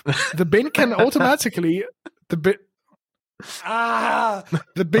 The bin can automatically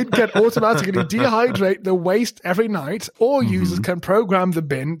dehydrate the waste every night, or users can program the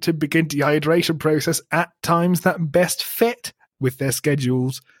bin to begin dehydration process at times that best fit with their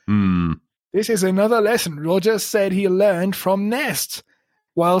schedules. This is another lesson Rogers said he learned from Nest.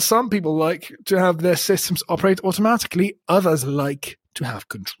 While some people like to have their systems operate automatically, others like to have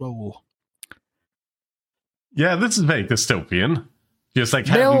control. Yeah, this is very dystopian. Just like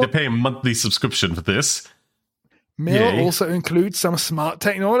having to pay a monthly subscription for this. Mail also includes some smart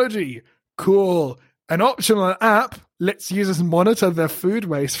technology. Cool. An optional app lets users monitor their food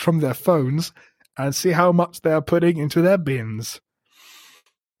waste from their phones and see how much they are putting into their bins.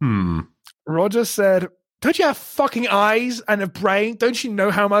 Roger said, "Don't you have fucking eyes and a brain? Don't you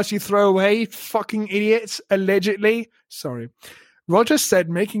know how much you throw away, fucking idiots?" Allegedly. Sorry. Rogers said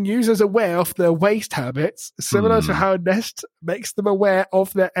making users aware of their waste habits, similar to how Nest makes them aware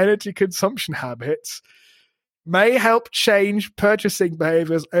of their energy consumption habits, may help change purchasing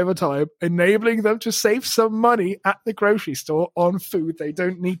behaviors over time, enabling them to save some money at the grocery store on food they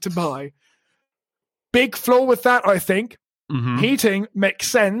don't need to buy. Big flaw with that, I think. Heating makes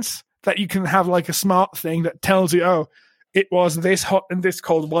sense, that you can have like a smart thing that tells you, oh, it was this hot and this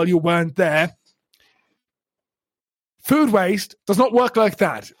cold while you weren't there. Food waste does not work like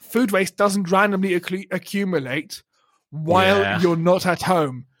that. Food waste doesn't randomly accumulate while you're not at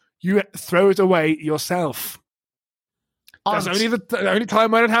home. You throw it away yourself. That's only the only time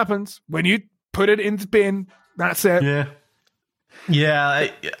when it happens. When you put it in the bin, that's it.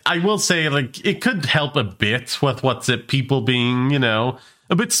 Yeah, I will say, like, it could help a bit with people being,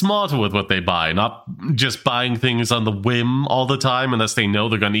 a bit smarter with what they buy, not just buying things on the whim all the time unless they know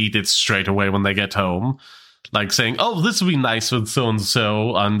they're going to eat it straight away when they get home. Like saying, oh, this would be nice with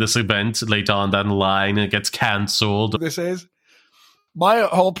so-and-so on this event later on down the line, and it gets cancelled. My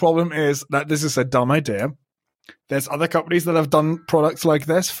whole problem is that this is a dumb idea. There's other companies that have done products like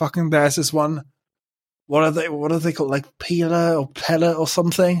this. Fucking there's this one what are they called? Like peeler or pellet or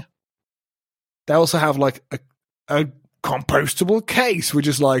something. They also have like a compostable case, which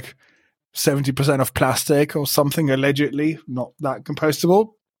is like 70% of plastic or something, allegedly. Not that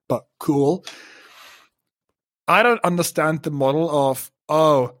compostable, but cool. I don't understand the model of,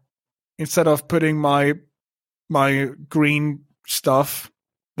 instead of putting my green stuff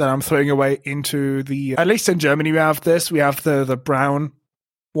that I'm throwing away into the, at least in Germany we have this, we have the brown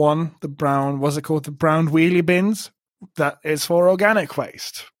one, what's it called? The brown wheelie bins that is for organic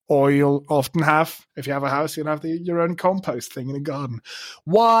waste. Or you'll often have, if you have a house, you'll have your own compost thing in the garden.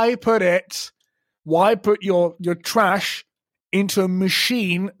 Why put your trash into a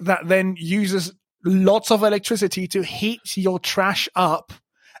machine that then uses lots of electricity to heat your trash up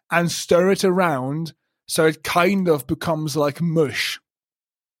and stir it around so it kind of becomes like mush?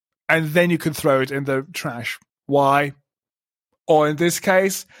 And then you can throw it in the trash. Why? Or in this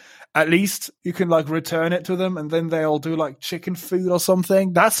case, at least you can like return it to them and then they'll do like chicken food or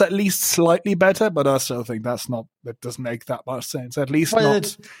something. That's at least slightly better, but I still think that doesn't make that much sense. At least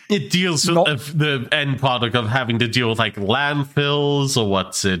it deals with the end product of having to deal with like landfills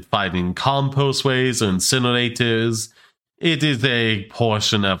or finding compost waste or incinerators. It is a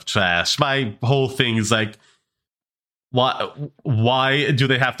portion of trash. My whole thing is like, why do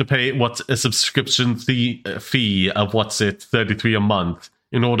they have to pay a subscription fee of $33 a month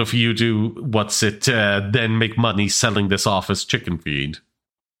in order for you to then make money selling this off as chicken feed?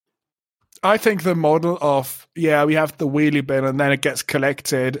 I think the model of, we have the wheelie bin and then it gets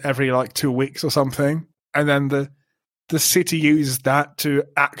collected every like 2 weeks or something, and then the city uses that to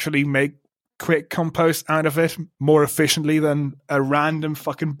actually make quick compost out of it more efficiently than a random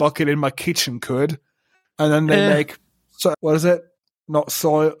fucking bucket in my kitchen could. And then they make, so what is it? Not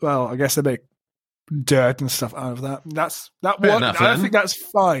soil. Well, I guess they make dirt and stuff out of that. That works. I think that's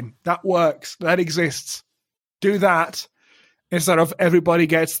fine. That works. That exists. Do that instead of everybody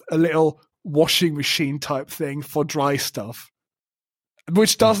gets a little washing machine type thing for dry stuff,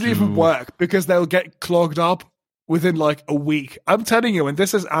 which doesn't even work because they'll get clogged up within like a week. I'm telling you, when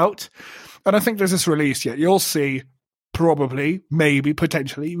this is out, and I think this is released yet, you'll see probably, maybe,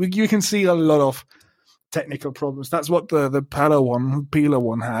 potentially, you can see a lot of technical problems. That's what the peeler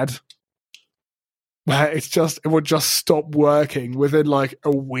one had, where it would just stop working within like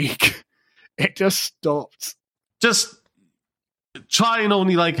a week. It just stopped. Just try and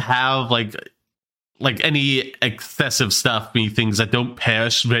only like have like any excessive stuff be things that don't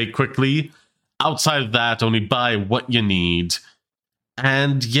perish very quickly. Outside of that, only buy what you need.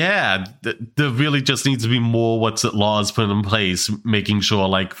 And there really just needs to be more laws put in place, making sure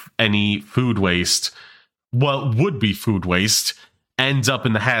like any food waste, would be food waste, ends up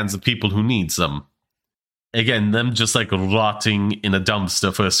in the hands of people who need them. Again, them just like rotting in a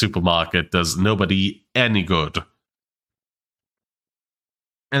dumpster for a supermarket does nobody any good.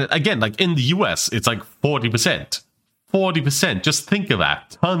 And again, like in the US, it's like 40%. 40%. Just think of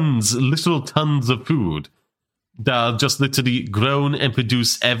that. Literal tons of food that are just literally grown and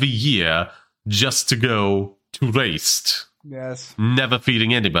produced every year just to go to waste. Yes. Never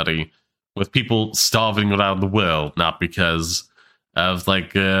feeding anybody, with people starving around the world, not because of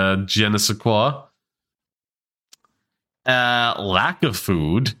like je ne sais quoi. Lack of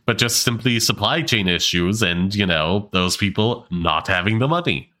food, but just simply supply chain issues and, those people not having the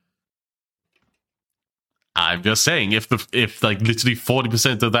money. I'm just saying, if like literally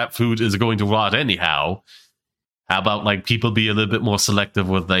 40% of that food is going to rot anyhow, how about like people be a little bit more selective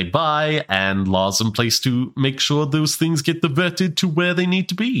what they buy and laws in place to make sure those things get diverted to where they need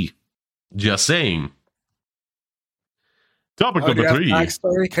to be? Just saying. Topic number 3.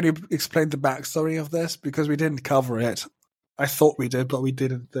 Backstory? Can you explain the backstory of this? Because we didn't cover it. I thought we did, but we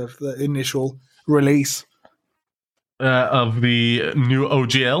didn't. The initial release of the new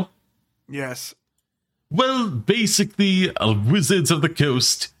OGL. Yes. Well, basically, Wizards of the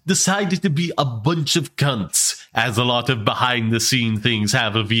Coast decided to be a bunch of cunts, as a lot of behind-the-scene things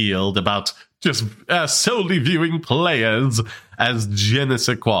have revealed about just solely viewing players as je ne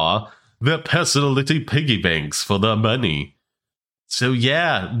sais quoi, their personal little piggy banks for their money. So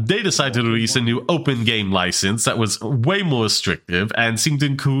they decided to release a new open game license that was way more restrictive and seemed to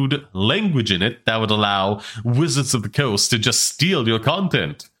include language in it that would allow Wizards of the Coast to just steal your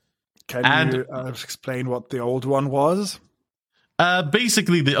content. Can you explain what the old one was?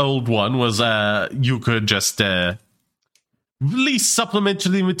 Basically, the old one was you could just release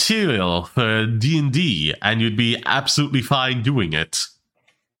supplementary material for D&D, and you'd be absolutely fine doing it.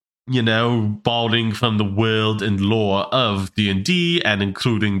 Borrowing from the world and lore of D&D, and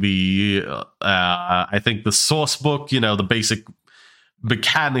including the, I think the source book, the basic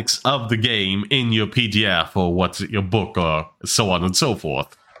mechanics of the game in your PDF or what's your book or so on and so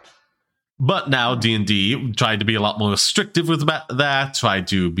forth. But now D&D tried to be a lot more restrictive with that, tried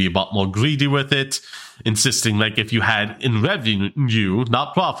to be a lot more greedy with it, insisting like if you had in revenue,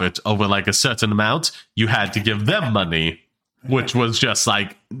 not profit, over like a certain amount, you had to give them money, which was just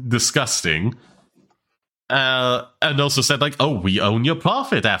like disgusting. And also said like, oh, we own your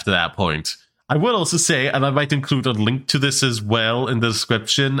profit after that point. I will also say, and I might include a link to this as well in the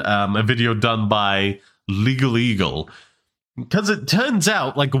description, a video done by Legal Eagle. Because it turns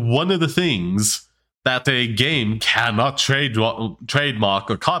out, like, one of the things that a game cannot trademark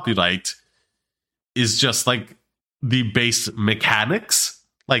or copyright is just, like, the base mechanics.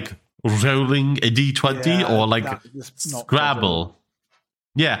 Like, rolling a d20 or, like, Scrabble.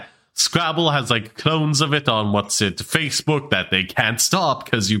 Yeah, Scrabble has, like, clones of it on, Facebook that they can't stop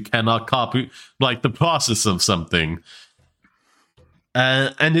because you cannot copy, like, the process of something.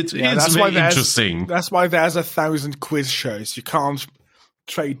 And it's very interesting. That's why there's 1,000 quiz shows. You can't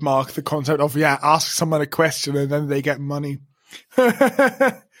trademark the concept of, ask someone a question and then they get money.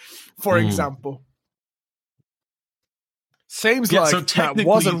 For example. Seems like that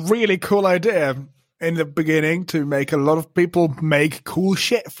was a really cool idea in the beginning to make a lot of people make cool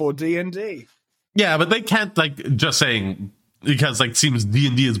shit for D&D. Yeah, but they can't, like, just saying, because, like, seems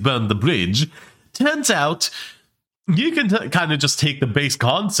D&D has burned the bridge. Turns out you can kind of just take the base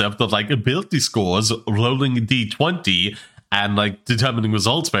concept of, like, ability scores, rolling a d20, and, like, determining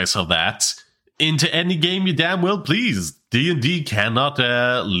results based on that into any game you damn well please. D&D cannot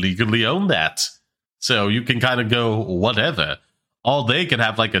legally own that. So you can kind of go whatever. All they can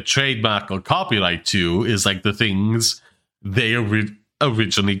have, like, a trademark or copyright to is, like, the things they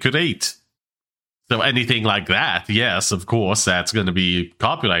originally create. So anything like that, yes, of course, that's going to be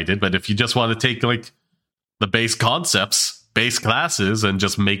copyrighted. But if you just want to take, like, the base concepts, base classes, and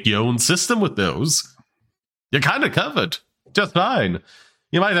just make your own system with those, you're kind of covered. Just fine.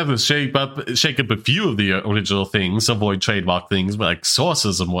 You might have to shake up a few of the original things, avoid trademark things, like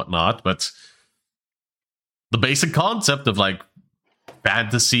sources and whatnot, but the basic concept of, like,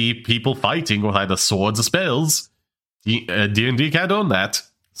 fantasy people fighting with either swords or spells, D&D can't own that.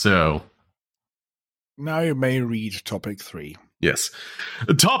 So now you may read topic 3. Yes.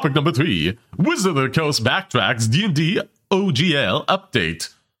 Topic number 3. Wizard of the Coast backtracks D&D OGL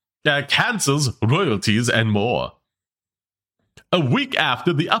update. Cancels royalties and more. A week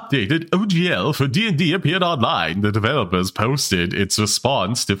after the updated OGL for D&D appeared online, the developers posted its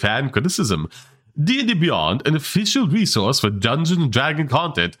response to fan criticism. D&D Beyond, an official resource for Dungeons & Dragons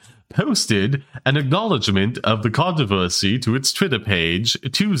content, posted an acknowledgement of the controversy to its Twitter page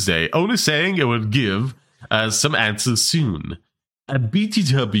Tuesday, only saying it would give some answers soon. At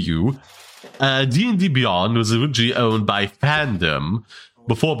BTW, D&D Beyond was originally owned by Fandom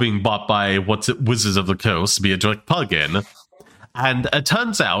before being bought by Wizards of the Coast via direct plugin. And it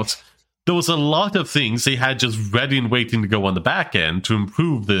turns out there was a lot of things they had just ready and waiting to go on the back end to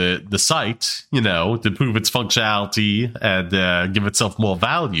improve the site, to improve its functionality and give itself more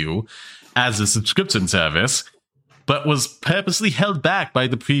value as a subscription service, but was purposely held back by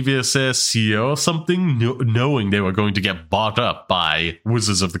the previous CEO or something, knowing they were going to get bought up by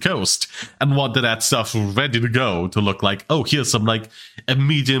Wizards of the Coast, and wanted that stuff ready to go to look like, oh, here's some, like,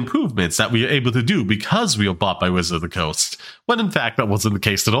 immediate improvements that we are able to do because we were bought by Wizards of the Coast, when in fact that wasn't the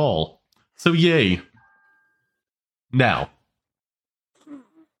case at all. So yay. Now,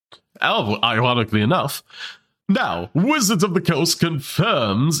 ironically enough, Wizards of the Coast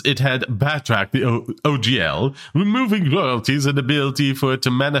confirms it had backtracked the OGL, removing royalties and ability for it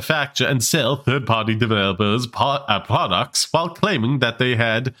to manufacture and sell third-party developers' products while claiming that they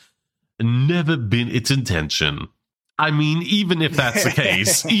had never been its intention. I mean, even if that's the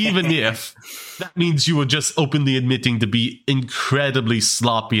case, even if that means you were just openly admitting to be incredibly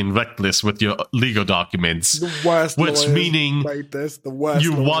sloppy and reckless with your legal documents, the worst which meaning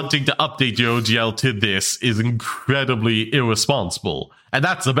you wanting to update your OGL to this is incredibly irresponsible. And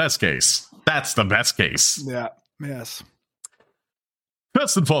that's the best case. That's the best case. Yeah, yes.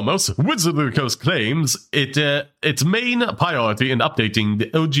 First and foremost, Wizards of the Coast claims its main priority in updating the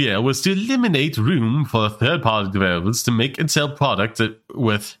OGL was to eliminate room for third-party developers to make and sell products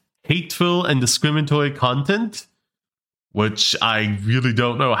with hateful and discriminatory content, which I really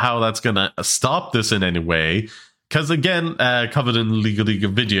don't know how that's going to stop this in any way. Because again, covered in the Legal League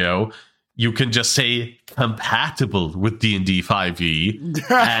video, you can just say compatible with D&D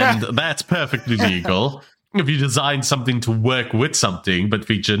 5e, and that's perfectly legal. If you design something to work with something, but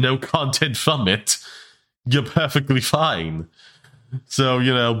feature no content from it, you're perfectly fine.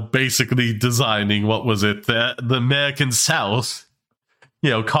 So, basically designing, what was it, the American South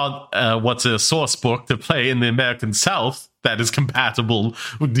what's a source book to play in the American South that is compatible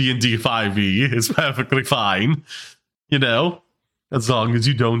with D&D 5e is perfectly fine. As long as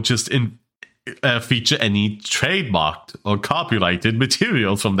you don't just feature any trademarked or copyrighted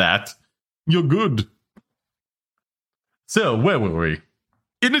material from that, you're good. So, where were we?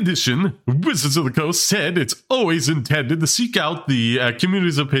 In addition, Wizards of the Coast said it's always intended to seek out the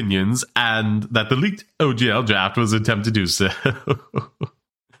community's opinions and that the leaked OGL draft was an attempt to do so.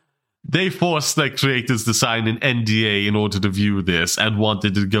 They forced their creators to sign an NDA in order to view this and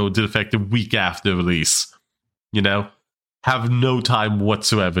wanted to go into effect a week after release. Have no time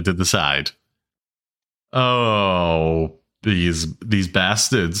whatsoever to decide. Oh, these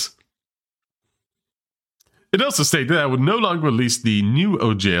bastards. It also stated that it would no longer release the new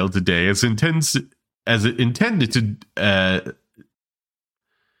OGL today as it intended to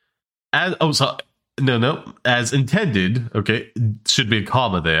as intended, okay, should be a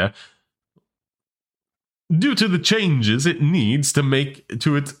comma there, due to the changes it needs to make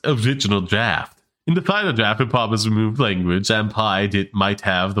to its original draft. In the final draft, it promised removed language and implied it might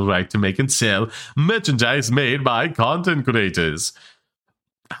have the right to make and sell merchandise made by content creators.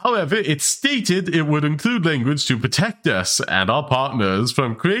 However, it stated it would include language to protect us and our partners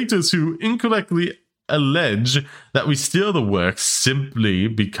from creators who incorrectly allege that we steal the work simply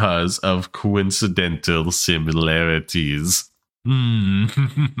because of coincidental similarities.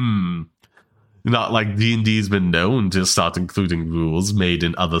 Not like D&D's been known to start including rules made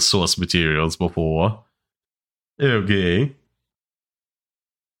in other source materials before. Okay.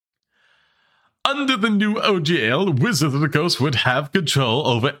 Under the new OGL, Wizards of the Coast would have control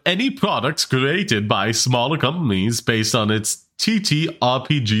over any products created by smaller companies based on its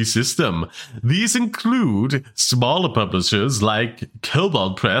TTRPG system. These include smaller publishers like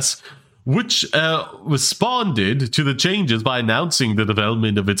Cobalt Press, which responded to the changes by announcing the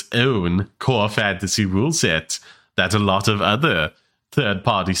development of its own core fantasy rule set that a lot of other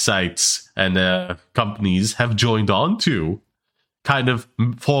third-party sites and companies have joined on to, kind of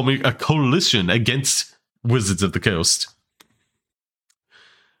forming a coalition against Wizards of the Coast.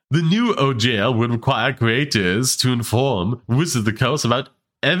 The new OGL would require creators to inform Wizards of the Coast about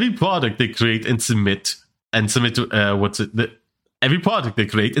every product they create and submit every product they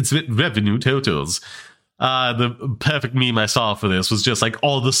create and submit revenue totals. The perfect meme I saw for this was just like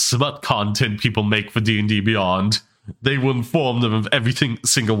all the smut content people make for D&D Beyond. They will inform them of everything,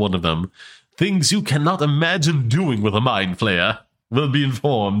 single one of them. Things you cannot imagine doing with a mind flayer will be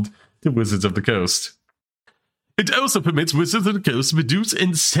informed to Wizards of the Coast. It also permits Wizards of the Coast to produce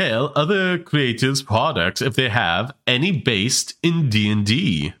and sell other creators' products if they have any based in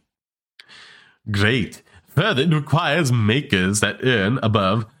D&D. Great. Further, it requires makers that earn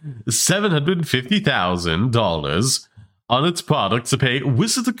above $750,000 on its products to pay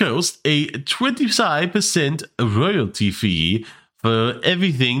Wizards of the Coast a 25% royalty fee for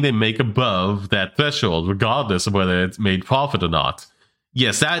everything they make above that threshold, regardless of whether it's made profit or not.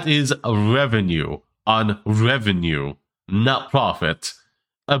 Yes, that is revenue on revenue, not profit.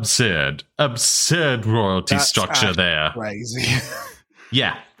 Absurd royalty structure there. Crazy.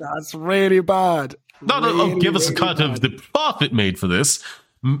 Yeah. That's really bad. No, give us a cut of the profit made for this.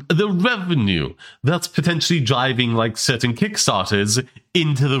 The revenue that's potentially driving like certain Kickstarters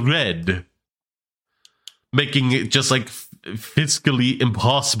into the red, making it just like fiscally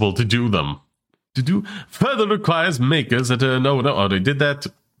impossible to do them. Further requires makers that they did that.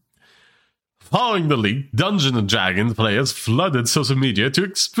 Following the leak, Dungeons & Dragons players flooded social media to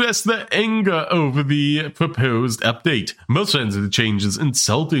express their anger over the proposed update. Most fans of the change is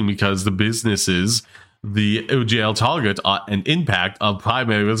insulting because the businesses the OGL target and impact are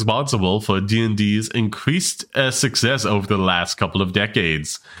primarily responsible for D&D's increased success over the last couple of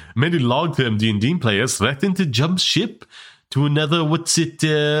decades. Many long-term D&D players threatened to jump ship to another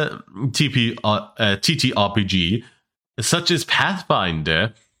TTRPG, such as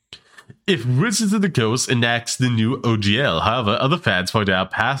Pathfinder, if Wizards of the Coast enacts the new OGL. However, other fans pointed out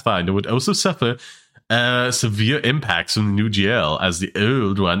Pathfinder would also suffer severe impacts from the new GL, as the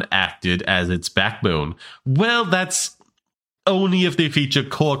old one acted as its backbone. Well, that's only if they feature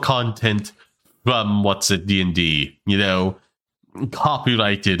core content from D&D,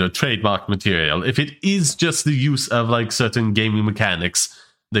 copyrighted or trademarked material. If it is just the use of like certain gaming mechanics,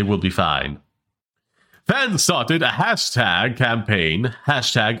 they will be fine. Fans started a hashtag campaign,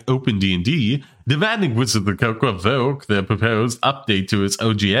 #OpenDND, demanding Wizards of the Coast revoke the proposed update to its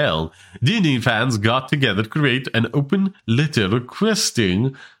OGL. D&D fans got together to create an open letter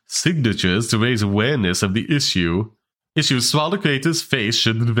requesting signatures to raise awareness of the issues smaller creators face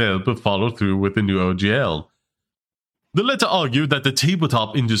should the developer follow through with the new OGL. The letter argued that the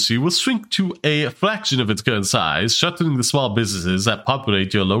tabletop industry will shrink to a fraction of its current size, shuttering the small businesses that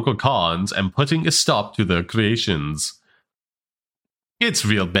populate your local cons and putting a stop to their creations. It's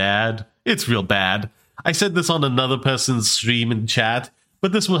real bad. It's real bad. I said this on another person's stream and chat,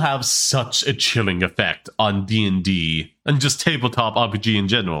 but this will have such a chilling effect on D&D and just tabletop RPG in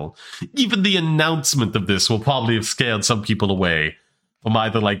general. Even the announcement of this will probably have scared some people away from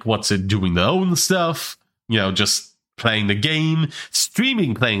either, doing their own stuff, just playing the game,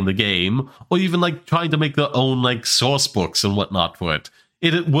 streaming playing the game, or even trying to make their own source books and whatnot for it.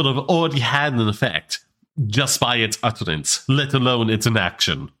 It would have already had an effect just by its utterance, let alone its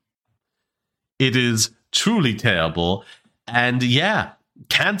inaction. It is truly terrible, and yeah,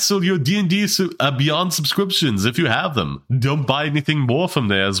 cancel your D&D Beyond subscriptions if you have them. Don't buy anything more from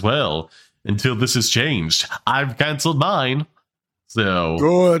there as well until this is changed. I've canceled mine. So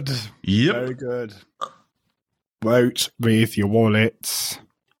good. Yep. Very good. Vote with your wallets.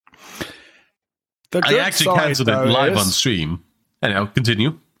 I actually cancelled it live on stream. Anyhow,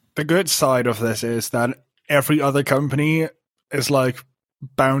 continue. The good side of this is that every other company is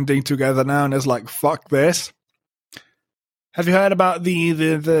bounding together now and is fuck this. Have you heard about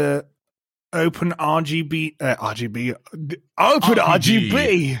the open RGB open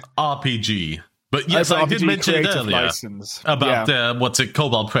RPG? But yes, I did mention it earlier about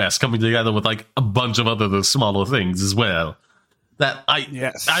Cobalt Press coming together with a bunch of other smaller things as well. That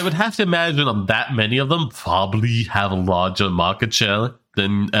I would have to imagine on that many of them probably have a larger market share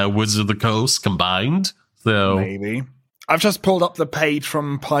than Wizards of the Coast combined. So maybe. I've just pulled up the page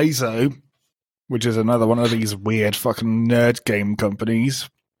from Paizo, which is another one of these weird fucking nerd game companies.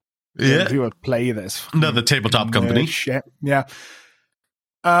 Yeah, who would play this? Another tabletop company. Shit. Yeah.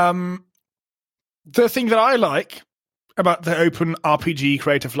 The thing that I like about the Open RPG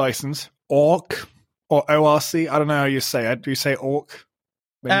Creative License, ORC or ORC, I don't know how you say it. Do you say ORC?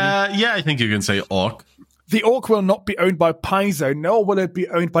 Yeah, I think you can say ORC. The ORC will not be owned by Paizo, nor will it be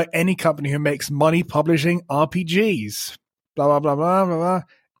owned by any company who makes money publishing RPGs. Blah, blah, blah, blah, blah, blah.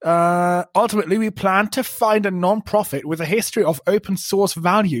 Ultimately, we plan to find a non-profit with a history of open source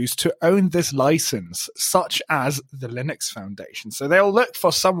values to own this license, such as the Linux Foundation. So they'll look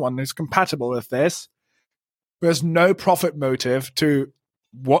for someone who's compatible with this, who has no profit motive to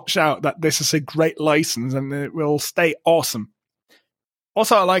watch out that this is a great license and it will stay awesome.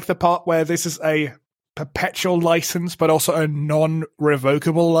 Also, I like the part where this is a perpetual license, but also a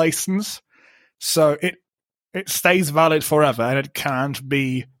non-revocable license. So it stays valid forever, and it can't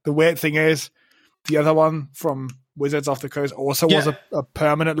be. The weird thing is, the other one from Wizards of the Coast also was a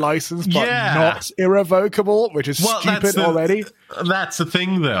permanent license, but not irrevocable, which is stupid already. That's the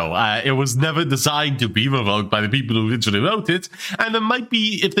thing, though. It was never designed to be revoked by the people who originally wrote it, and there might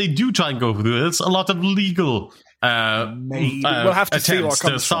be, if they do try and go through this, a lot of legal we'll have to see what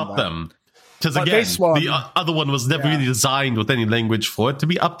comes to stop from them. Because again, the other one was never really designed with any language for it to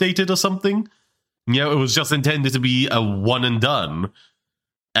be updated or something. It was just intended to be a one and done.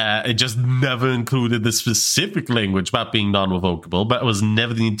 It just never included the specific language about being non-revocable, but it was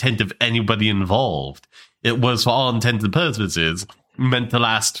never the intent of anybody involved. It was, for all intents and purposes, meant to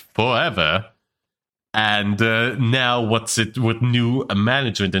last forever. And now, with new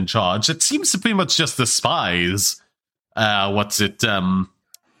management in charge, it seems to pretty much just despise, the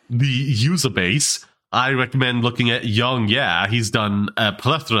user base. I recommend looking at Young. Yeah, he's done a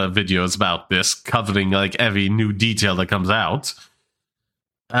plethora of videos about this, covering every new detail that comes out.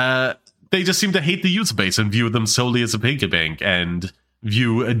 They just seem to hate the user base and view them solely as a piggy bank and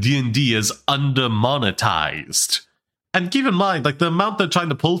view a D&D as under-monetized. And keep in mind, the amount they're trying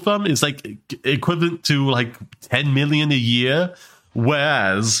to pull from is equivalent to 10 million a year,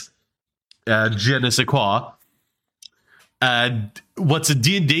 whereas je ne sais quoi. What's a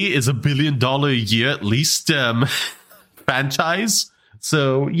D&D is $1 billion a year at least franchise.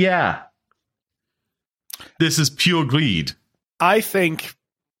 So yeah, this is pure greed. I think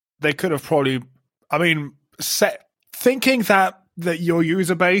they could have probably, thinking that your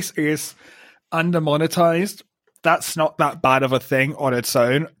user base is under-monetized, that's not that bad of a thing on its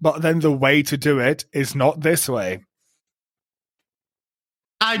own, but then the way to do it is not this way.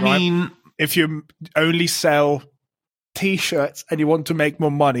 I mean, if you only sell T-shirts and you want to make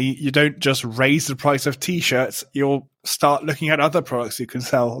more money, you don't just raise the price of T-shirts, you'll start looking at other products you can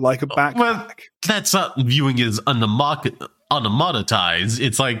sell, like a backpack. Well, that's not viewing it as under-monetized.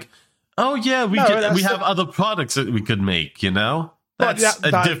 It's we have other products that we could make, That's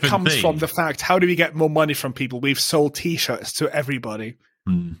a different comes thing. From the fact, how do we get more money from people? We've sold T-shirts to everybody.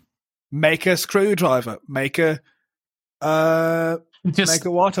 Make a screwdriver. Make a Just make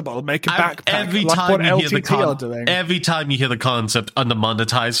a water bottle, make a backpack. Every like time what you hear LTT are doing. every time you hear the concept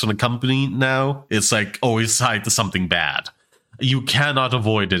under-monetized from a company now, it's like always tied to something bad. You cannot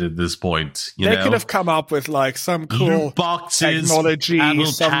avoid it at this point. They could have come up with like some cool loot boxes, technology,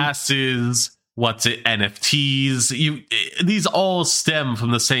 annual passes, NFTs. These all stem from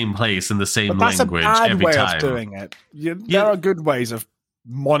the same place in the same but that's language a bad every way time. of doing it. There are good ways of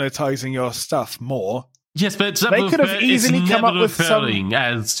monetizing your stuff more. Yes, but it's they could have easily come up with referring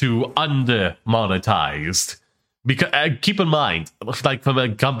as to under monetized. Because keep in mind, like from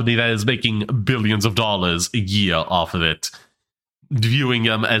a company that is making billions of dollars a year off of it, viewing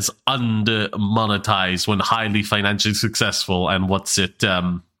them as under monetized when highly financially successful, and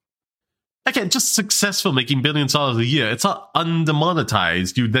again, just successful, making billions of dollars a year. It's not under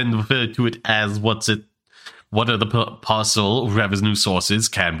monetized. You then refer to it as what are the possible revenue sources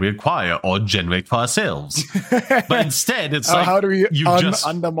can we acquire or generate for ourselves? But instead, it's like, how do we just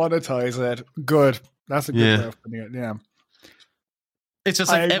under monetize it? Good. That's a good way of putting it. Yeah. It's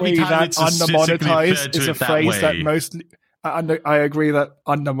just like every time it's under monetized is a phrase that mostly. I agree that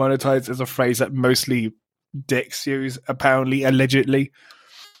under monetized is a phrase that mostly dicks use, apparently, allegedly.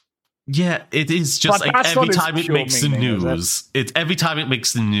 Yeah, it is just like every time it makes the news. It's every time it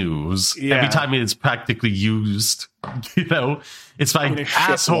makes the news. Yeah. Every time it is practically used. It's like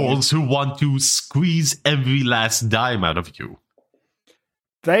assholes who want to squeeze every last dime out of you.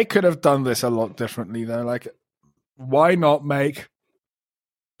 They could have done this a lot differently, though. Like, why not make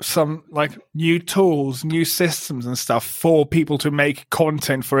some like new tools, new systems and stuff for people to make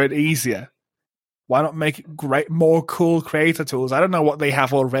content for it easier? Why not make more cool creator tools? I don't know what they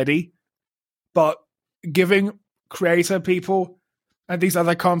have already, but giving creator people and these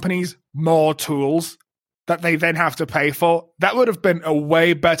other companies more tools that they then have to pay for, that would have been a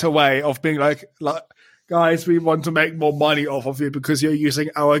way better way of being like guys, we want to make more money off of you because you're using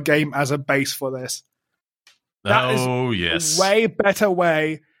our game as a base for this. That is a way better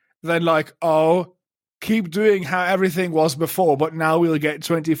way than like, keep doing how everything was before, but now we'll get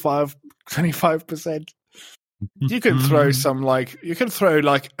 25%. You can throw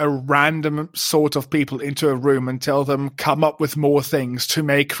a random sort of people into a room and tell them come up with more things to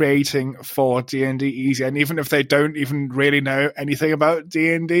make creating for D&D easier. And even if they don't even really know anything about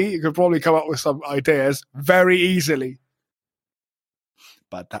D&D, you could probably come up with some ideas very easily.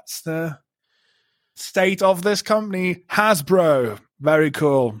 But that's the state of this company. Hasbro. Very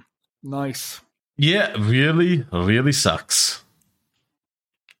cool. Nice. Yeah, really, really sucks.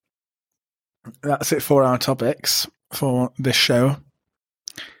 That's it for our topics for this show.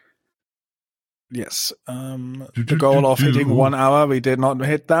 Yes. The goal of hitting 1 hour, we did not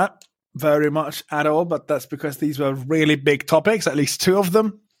hit that very much at all, but that's because these were really big topics, at least 2 of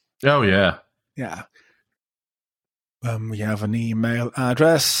them. Oh, yeah. Yeah. We have an email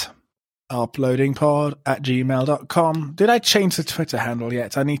address, uploadingpod@gmail.com. Did I change the Twitter handle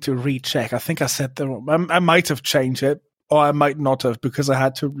yet? I need to recheck. I think I said I might have changed it. Or I might not have because I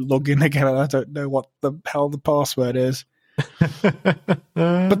had to log in again and I don't know what the hell the password is.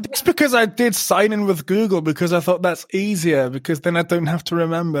 But that's because I did sign in with Google because I thought that's easier because then I don't have to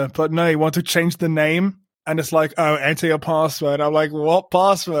remember. But no, you want to change the name and it's like, enter your password. I'm like, what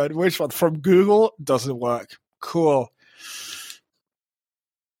password? Which one? From Google? Doesn't work. Cool.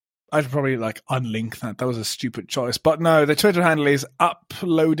 I'd probably unlink that. That was a stupid choice. But no, the Twitter handle is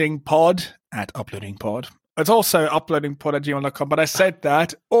uploadingpod @uploadingpod. It's also uploadingpod@gmail.com, but I said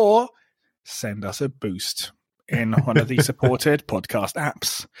that, or send us a boost in one of the supported podcast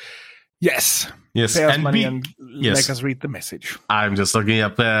apps. Yes. Pay us money and make us read the message. I'm just looking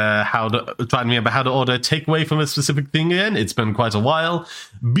up trying to remember how to order a takeaway from a specific thing again. It's been quite a while.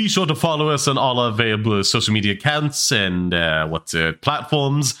 Be sure to follow us on all available social media accounts and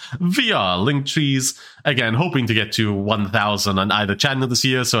platforms via link trees. Again, hoping to get to 1,000 on either channel this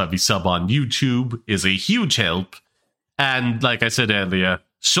year, so every sub on YouTube is a huge help. And like I said earlier,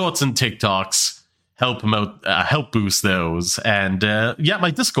 shorts and TikToks help boost those. And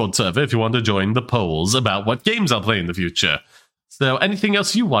my Discord server if you want to join the polls about what games I'll play in the future. So anything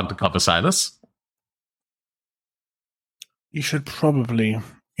else you want to cover, Silas? You should probably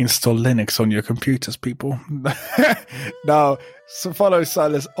install Linux on your computers, people. Now, so follow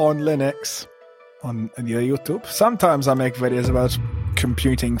Silas on Linux on your YouTube. Sometimes I make videos about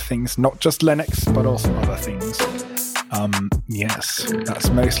computing things, not just Linux, but also other things. Yes, that's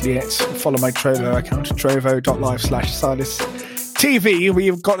mostly it. Follow my Trovo account, trovo.live/SilasTV.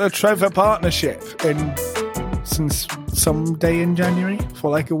 We've got a Trovo partnership since some day in January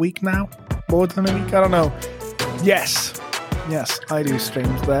for a week now. More than a week, I don't know. Yes, I do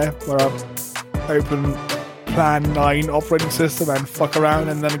streams there where I open Plan 9 operating system and fuck around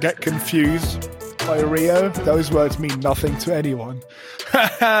and then get confused by Rio. Those words mean nothing to anyone.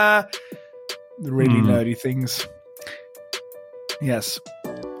 The really nerdy things. Yes.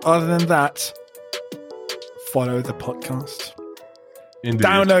 Other than that, follow the podcast. Indeed.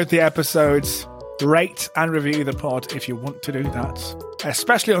 Download the episodes. Rate and review the pod if you want to do that.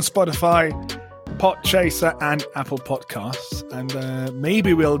 Especially on Spotify, Podchaser, and Apple Podcasts. And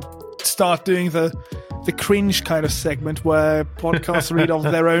maybe we'll start doing the cringe kind of segment where podcasts read off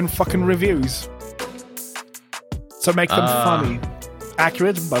their own fucking reviews. So make them funny.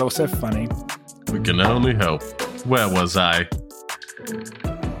 Accurate, but also funny. We can only hope. Where was I?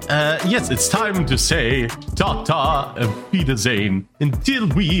 Yes, it's time to say ta-ta, auf Wiedersehen, until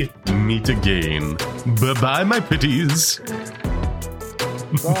we meet again. Bye-bye, my pretties.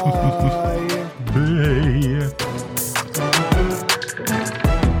 Bye. Bye.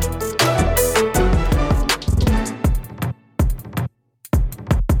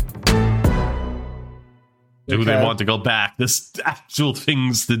 Do they want to go back? There's actual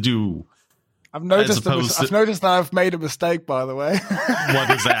things to do. I've noticed that I've made a mistake, by the way. What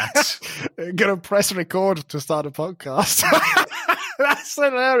is that? I'm going to press record to start a podcast. That's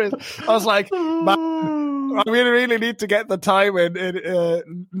hilarious. I was like, man, I really need to get the time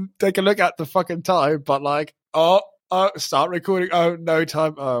and take a look at the fucking time. But like, start recording. Oh, no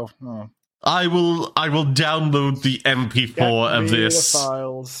time. Oh. I will download the MP4 of this.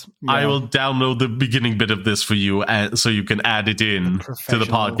 Files. Yeah. I will download the beginning bit of this for you, so you can add it in to the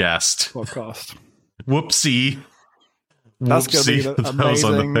podcast. Whoopsie. That's going to be the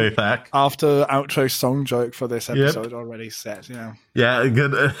amazing payback. after outro song joke for this episode already set. Yeah. Yeah,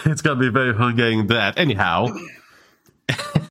 good. It's going to be very fun getting that. Anyhow.